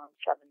John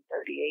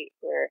 7:38,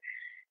 where it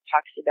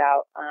talks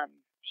about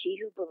he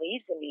who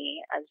believes in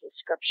me, as the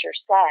scripture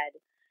said,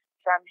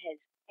 from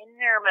his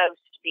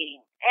innermost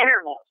being,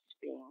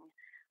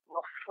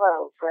 will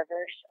flow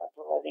rivers of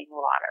living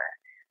water.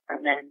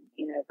 And then,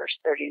 verse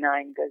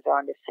 39 goes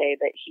on to say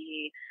that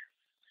he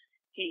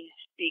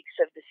speaks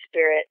of the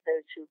Spirit,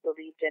 those who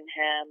believed in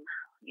him,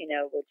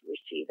 would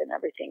receive and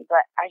everything.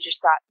 But I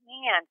just thought,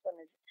 man,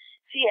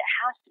 it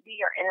has to be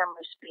your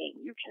innermost being.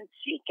 You can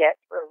seek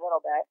it for a little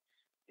bit.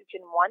 You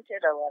can want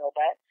it a little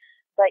bit.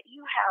 But it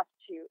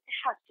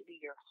has to be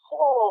your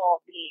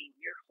whole being,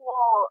 your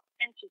whole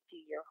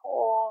entity, your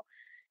whole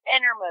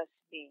innermost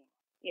being.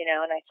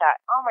 And I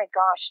thought, oh my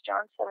gosh,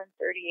 John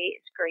 7:38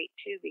 is great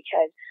too,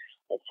 because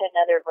it's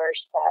another verse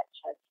that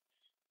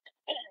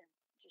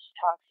just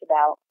talks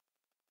about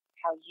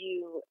how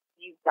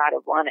you've got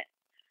to want it.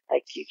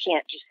 Like you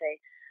can't just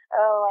say,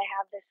 oh, I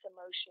have this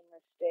emotion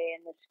this day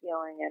and this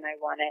feeling, and I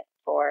want it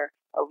for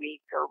a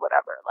week or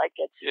whatever. Like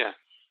it's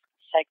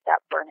like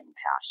that burning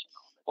passion.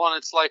 Well, and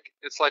it's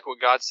like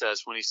what God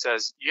says when He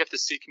says you have to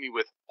seek Me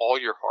with all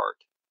your heart,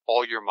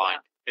 all your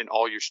mind. In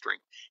all your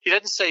strength. He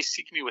doesn't say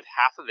seek Me with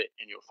half of it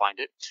and you'll find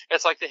it.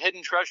 It's like the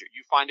hidden treasure.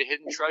 You find a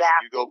hidden treasure,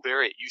 you go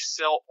bury it. You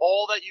sell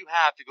all that you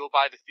have to go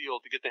buy the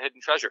field to get the hidden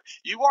treasure.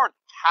 You aren't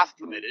half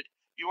committed.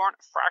 You aren't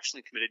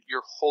fractionally committed.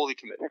 You're wholly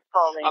committed.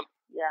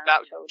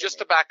 Now, totally. Just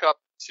to back up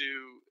to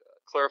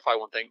clarify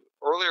one thing.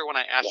 Earlier when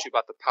I asked you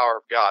about the power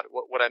of God,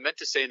 what I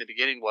meant to say in the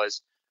beginning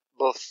was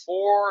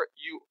before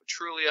you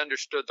truly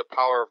understood the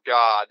power of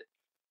God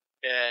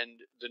and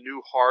the new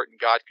heart and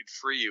God could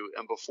free you,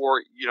 and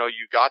before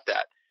you got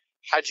that,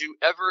 had you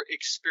ever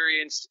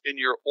experienced in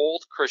your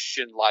old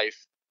Christian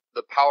life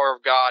the power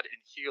of God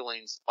and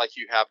healings like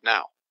you have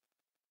now?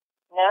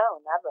 No,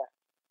 never.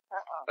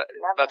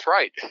 Never. That's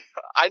right.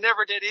 I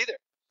never did either.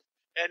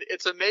 And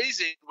it's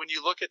amazing when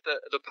you look at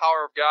the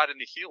power of God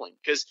and the healing,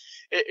 because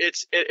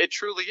it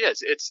truly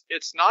is.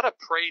 It's not a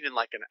praying and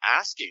like an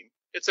asking.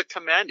 It's a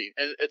commanding,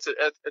 and it's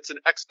an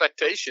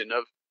expectation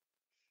of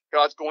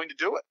God's going to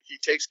do it. He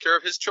takes care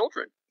of His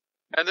children.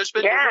 And there's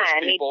been numerous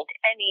people.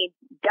 And he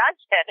does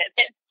it. And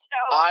it's so,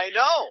 I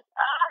know.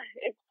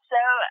 It's so,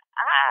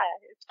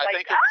 it's I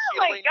like, think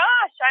my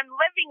gosh, I'm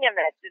living in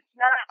this. It's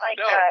not like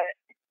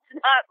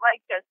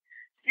a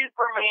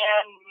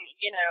Superman,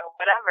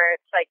 whatever.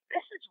 It's like,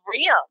 this is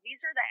real. These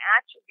are the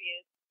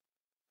attributes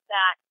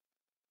that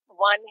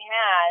one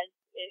has,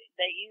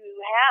 that you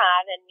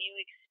have and you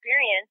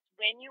experience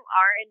when you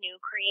are a new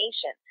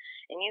creation.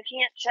 And you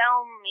can't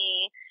tell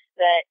me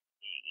that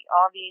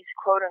all these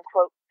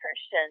quote-unquote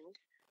Christians,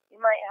 you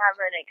might have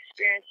an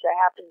experience that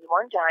happens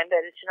one time,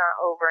 but it's not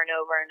over and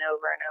over and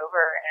over and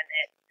over, and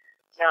it's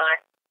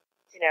not,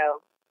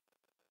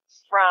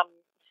 from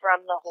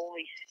the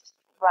Holy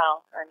Spirit.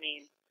 Well, I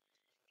mean,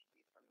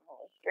 from the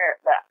Holy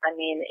Spirit, but I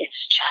mean,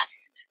 it's just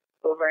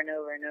over and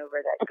over and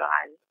over that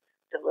God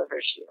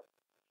delivers you.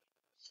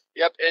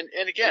 Yep,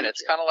 and again,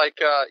 it's kind of like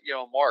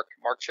Mark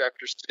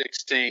chapter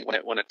 16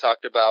 when it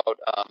talked about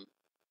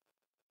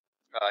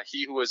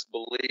he who has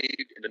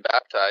believed and been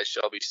baptized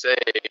shall be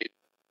saved,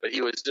 but he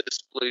who has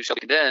disbelieved shall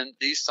be condemned.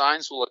 These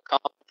signs will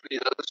accompany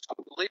those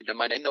who believe. In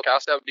my name they'll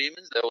cast out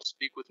demons, they will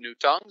speak with new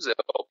tongues, they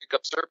will pick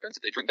up serpents,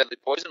 if they drink deadly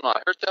poison will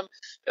not hurt them,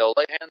 they'll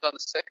lay hands on the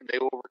sick and they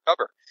will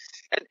recover.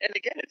 And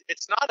again,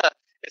 it's not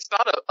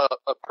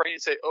a praying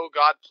and say, oh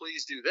God,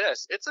 please do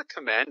this. It's a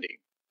commanding.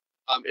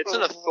 It's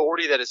an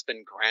authority that has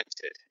been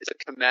granted. It's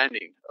a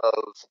commanding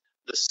of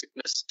the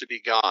sickness to be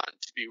gone,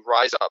 to be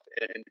rise up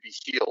and to be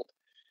healed.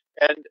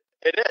 And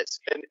it is.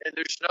 And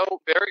there's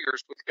no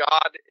barriers with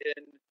God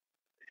in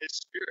His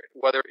Spirit,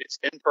 whether it's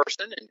in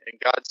person, and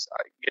God's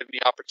given me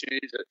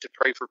opportunity to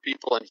pray for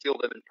people and heal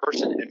them in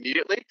person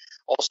immediately,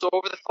 also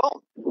over the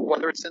phone,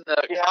 whether it's in the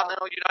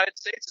continental United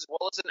States as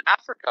well as in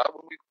Africa,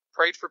 when we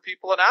prayed for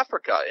people in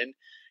Africa. And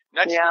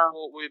next week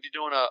we'll be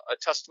doing a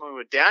testimony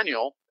with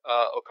Daniel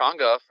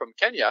Okanga from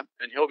Kenya,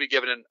 and he'll be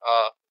given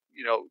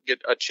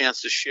get a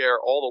chance to share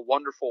all the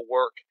wonderful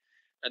work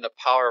and the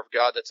power of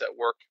God that's at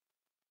work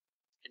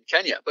in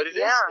Kenya. But it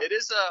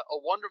is a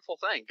wonderful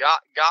thing.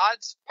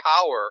 God's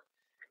power,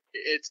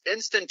 it's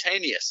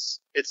instantaneous.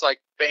 It's like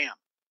bam.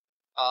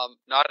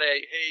 Not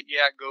hey,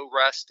 go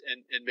rest,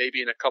 and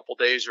maybe in a couple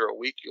days or a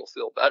week you'll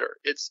feel better.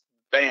 It's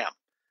bam,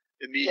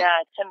 immediate.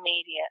 Yeah, it's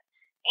immediate.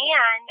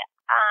 And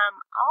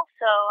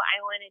also,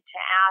 I wanted to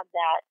add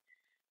that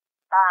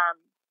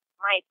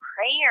my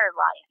prayer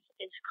life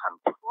is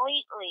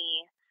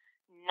completely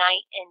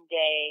night and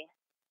day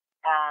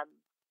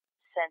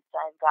since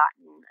I've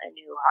gotten a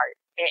new heart.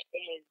 It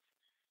is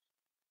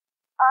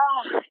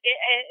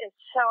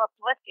it's so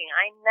uplifting.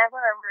 I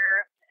never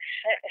ever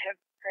have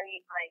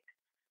prayed like,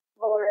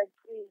 Lord,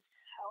 please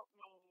help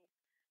me,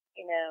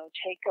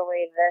 take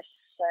away this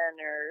sin,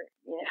 or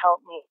help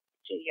me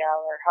to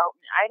yell, or help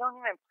me. I don't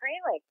even pray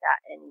like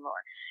that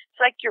anymore. It's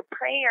like your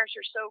prayers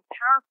are so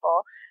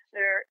powerful.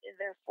 They're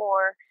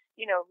for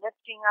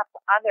lifting up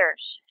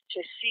others to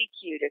seek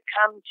you, to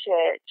come to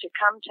Him, to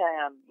come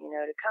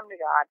to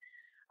God,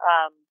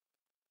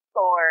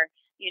 or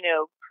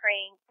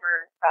praying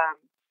for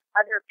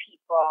other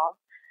people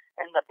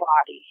in the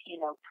body,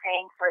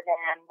 praying for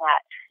them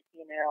that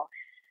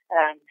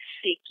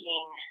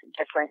seeking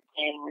different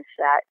things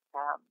that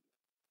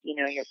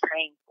you're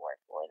praying for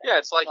them. Yeah,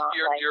 it's like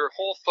your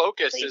whole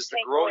focus is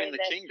the growing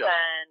the kingdom.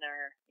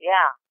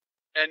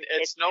 And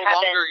it's no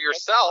longer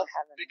yourself,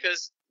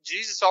 because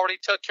Jesus already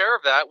took care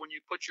of that when you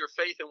put your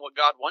faith in what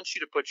God wants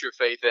you to put your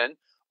faith in.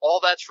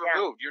 All that's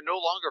removed. You're no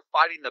longer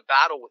fighting the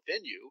battle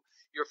within you.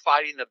 You're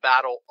fighting the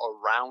battle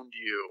around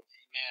you.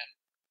 Amen.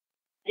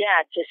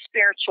 Yeah, it's a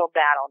spiritual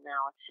battle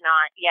now. It's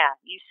not. Yeah,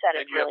 you said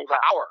it really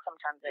well. Power.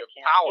 Sometimes I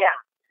can't. Power. Yeah,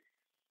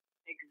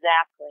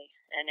 exactly.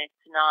 And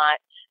it's not.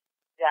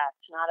 Yeah,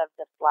 it's not of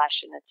the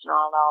flesh, and it's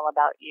not all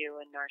about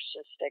you and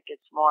narcissistic.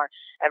 It's more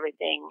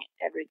everything.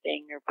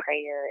 Your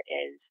prayer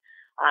is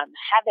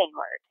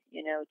heavenward.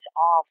 It's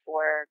all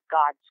for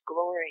God's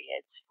glory.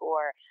 It's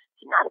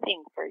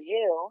nothing for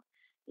you.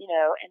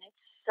 And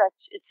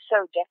it's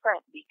so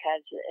different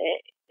because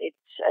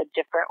it's a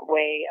different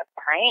way of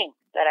praying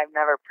that I've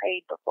never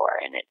prayed before,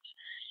 and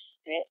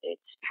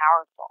it's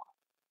powerful.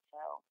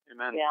 So,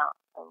 amen. Yeah.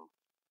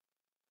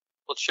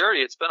 Well,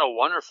 Charity, it's been a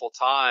wonderful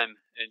time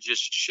in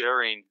just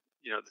sharing,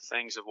 the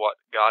things of what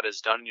God has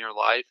done in your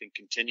life and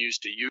continues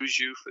to use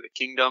you for the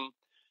kingdom.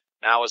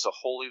 Now as a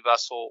holy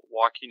vessel,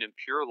 walking in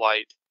pure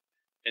light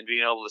and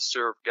being able to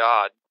serve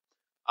God.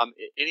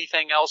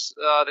 Anything else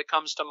that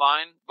comes to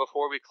mind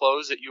before we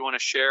close that you want to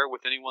share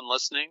with anyone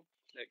listening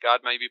that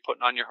God may be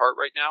putting on your heart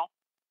right now?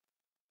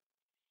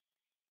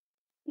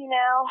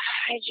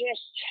 I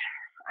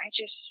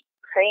just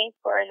pray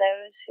for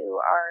those who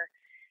are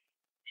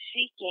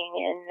seeking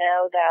and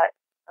know that,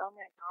 oh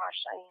my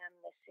gosh, I am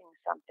missing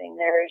something.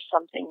 There is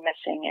something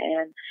missing,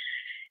 and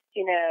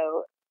they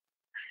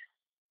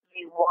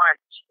want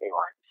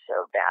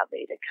so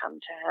badly to come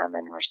to Him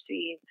and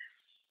receive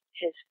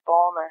His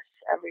fullness,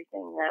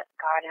 everything that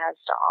God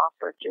has to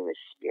offer through His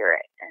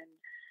Spirit. And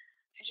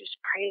I just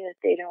pray that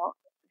they don't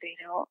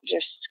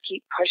just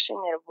keep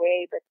pushing it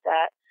away, but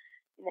that,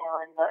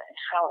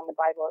 how in the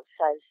Bible it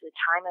says the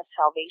time of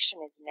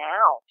salvation is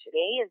now.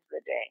 Today is the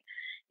day.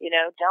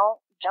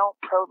 Don't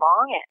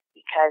prolong it,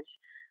 because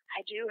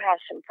I do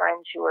have some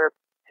friends who are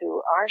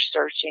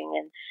searching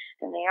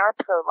and they are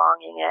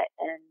prolonging it,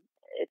 and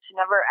it's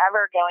never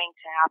ever going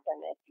to happen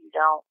if you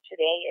don't.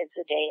 Today is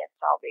the day of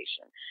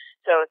salvation.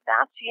 So if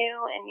that's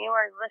you and you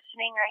are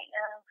listening right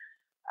now,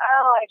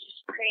 I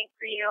just pray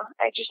for you.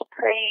 I just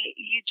pray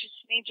you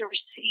just need to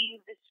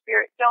receive the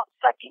Spirit. Don't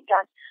second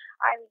guess.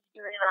 I was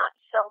doing that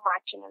so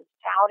much and was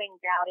doubting.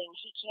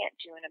 He can't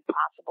do an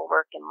impossible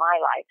work in my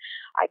life.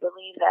 I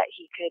believe that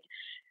he could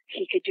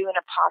do an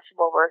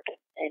impossible work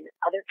in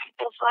other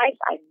people's lives.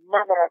 I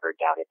never ever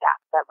doubted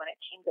that. But when it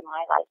came to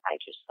my life, I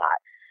just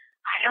thought,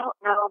 I don't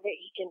know that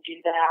he can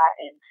do that.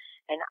 And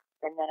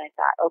then I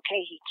thought,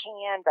 okay, he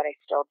can, but I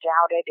still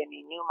doubted, and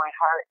he knew my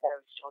heart that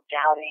I was still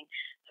doubting.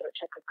 So it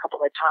took a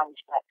couple of times,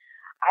 but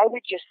I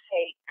would just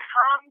say,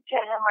 come to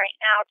Him right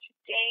now.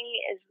 Today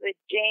is the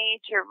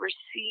day to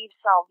receive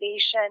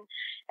salvation.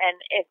 And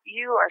if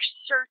you are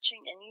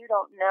searching and you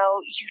don't know,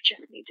 you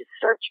just need to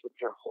search with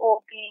your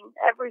whole being.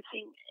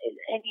 Everything is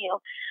in you.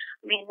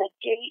 I mean, the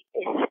gate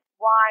is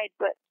wide,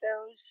 but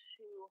those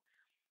who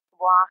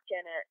walk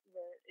in it,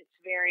 it's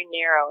very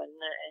narrow, and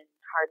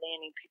hardly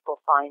any people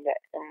find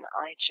it. And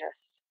I just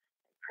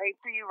pray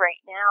for you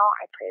right now.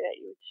 I pray that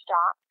you would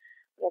stop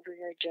whatever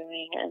you're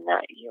doing, and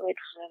that you would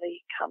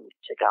really come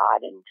to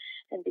God and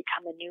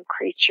become a new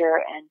creature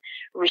and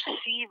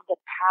receive the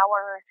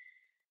power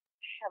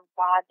of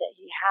God that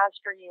He has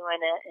for you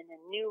in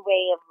a new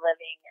way of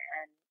living,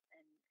 and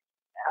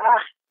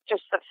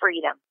just the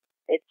freedom.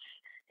 It's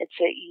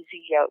an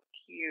easy yoke.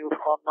 You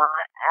will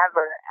not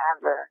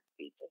ever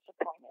be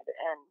disappointed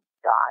in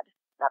God.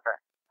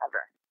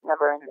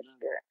 Never in the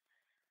Spirit.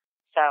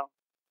 So,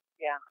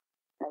 yeah,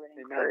 I would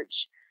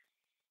encourage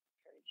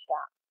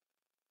that.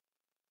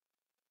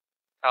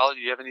 Al, do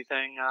you have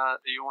anything that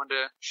you want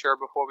to share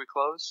before we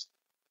close?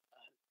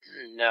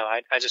 No,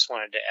 I just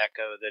wanted to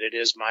echo that it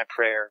is my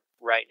prayer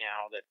right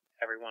now that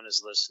everyone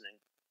is listening,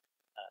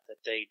 that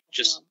they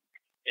just,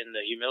 in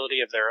the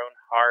humility of their own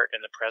heart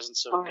and the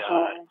presence of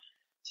God,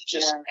 to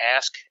just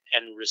ask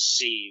and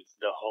receive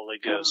the Holy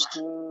Ghost,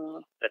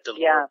 that the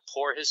Lord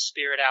pour His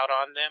Spirit out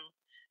on them,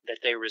 that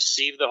they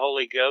receive the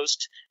Holy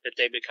Ghost, that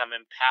they become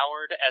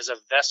empowered as a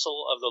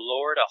vessel of the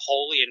Lord, a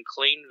holy and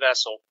clean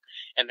vessel,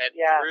 and that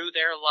through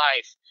their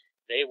life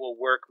they will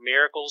work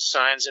miracles,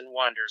 signs, and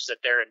wonders,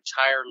 that their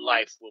entire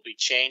life will be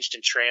changed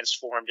and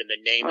transformed in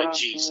the name of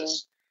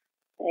Jesus.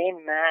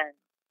 Amen.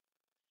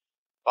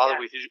 Father,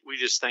 we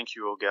just thank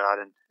you, O God,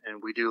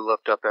 and we do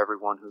lift up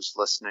everyone who's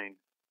listening.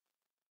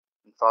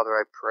 And Father,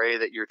 I pray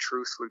that your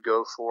truth would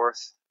go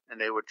forth and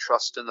they would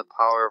trust in the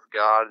power of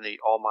God and the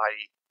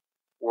almighty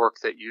work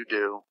that you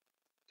do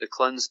to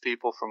cleanse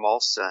people from all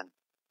sin,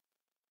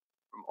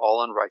 from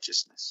all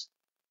unrighteousness,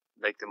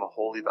 make them a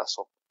holy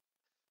vessel.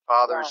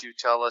 Father, as you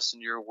tell us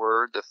in your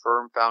word, the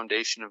firm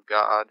foundation of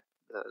God,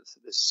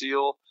 the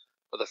seal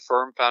of the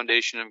firm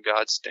foundation of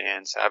God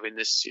stands. Having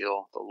this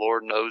seal, the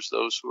Lord knows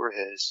those who are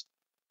his.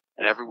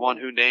 And everyone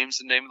who names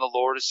the name of the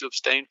Lord is to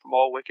abstain from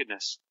all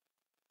wickedness.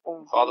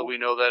 Father, we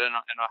know that in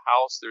a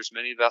house there's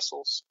many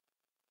vessels,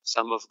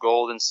 some of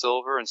gold and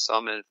silver and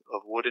some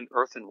of wood and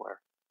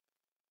earthenware,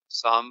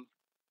 some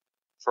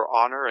for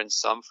honor and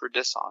some for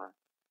dishonor.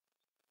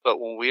 But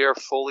when we are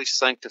fully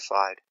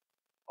sanctified,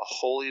 a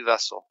holy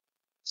vessel,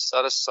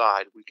 set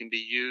aside, we can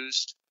be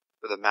used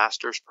for the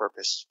Master's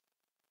purpose.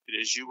 It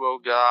is you, O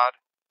God,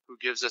 who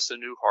gives us a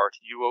new heart.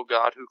 You, O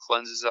God, who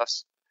cleanses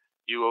us.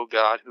 You, O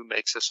God, who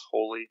makes us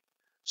holy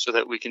so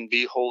that we can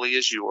be holy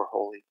as you are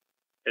holy.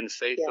 In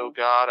faith, O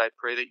God, I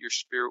pray that your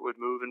Spirit would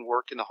move and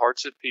work in the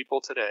hearts of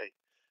people today.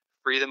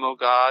 Free them, O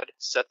God.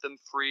 Set them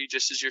free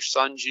just as your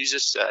Son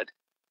Jesus said.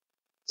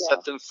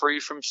 Set them free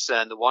from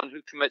sin. The one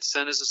who commits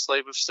sin is a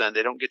slave of sin.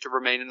 They don't get to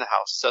remain in the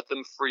house. Set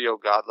them free, O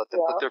God. Let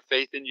them put their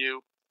faith in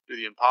you, do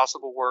the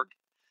impossible work.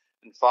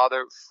 And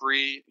Father,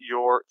 free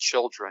your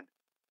children.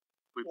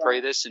 We pray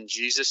this in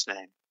Jesus'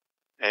 name.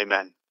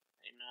 Amen.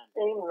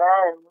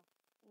 Amen.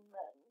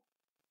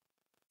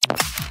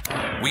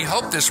 We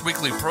hope this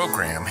weekly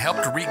program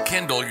helped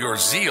rekindle your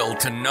zeal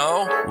to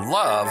know,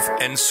 love,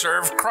 and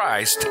serve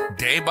Christ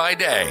day by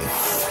day.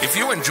 If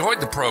you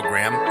enjoyed the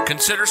program,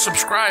 consider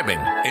subscribing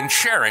and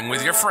sharing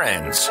with your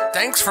friends.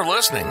 Thanks for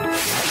listening.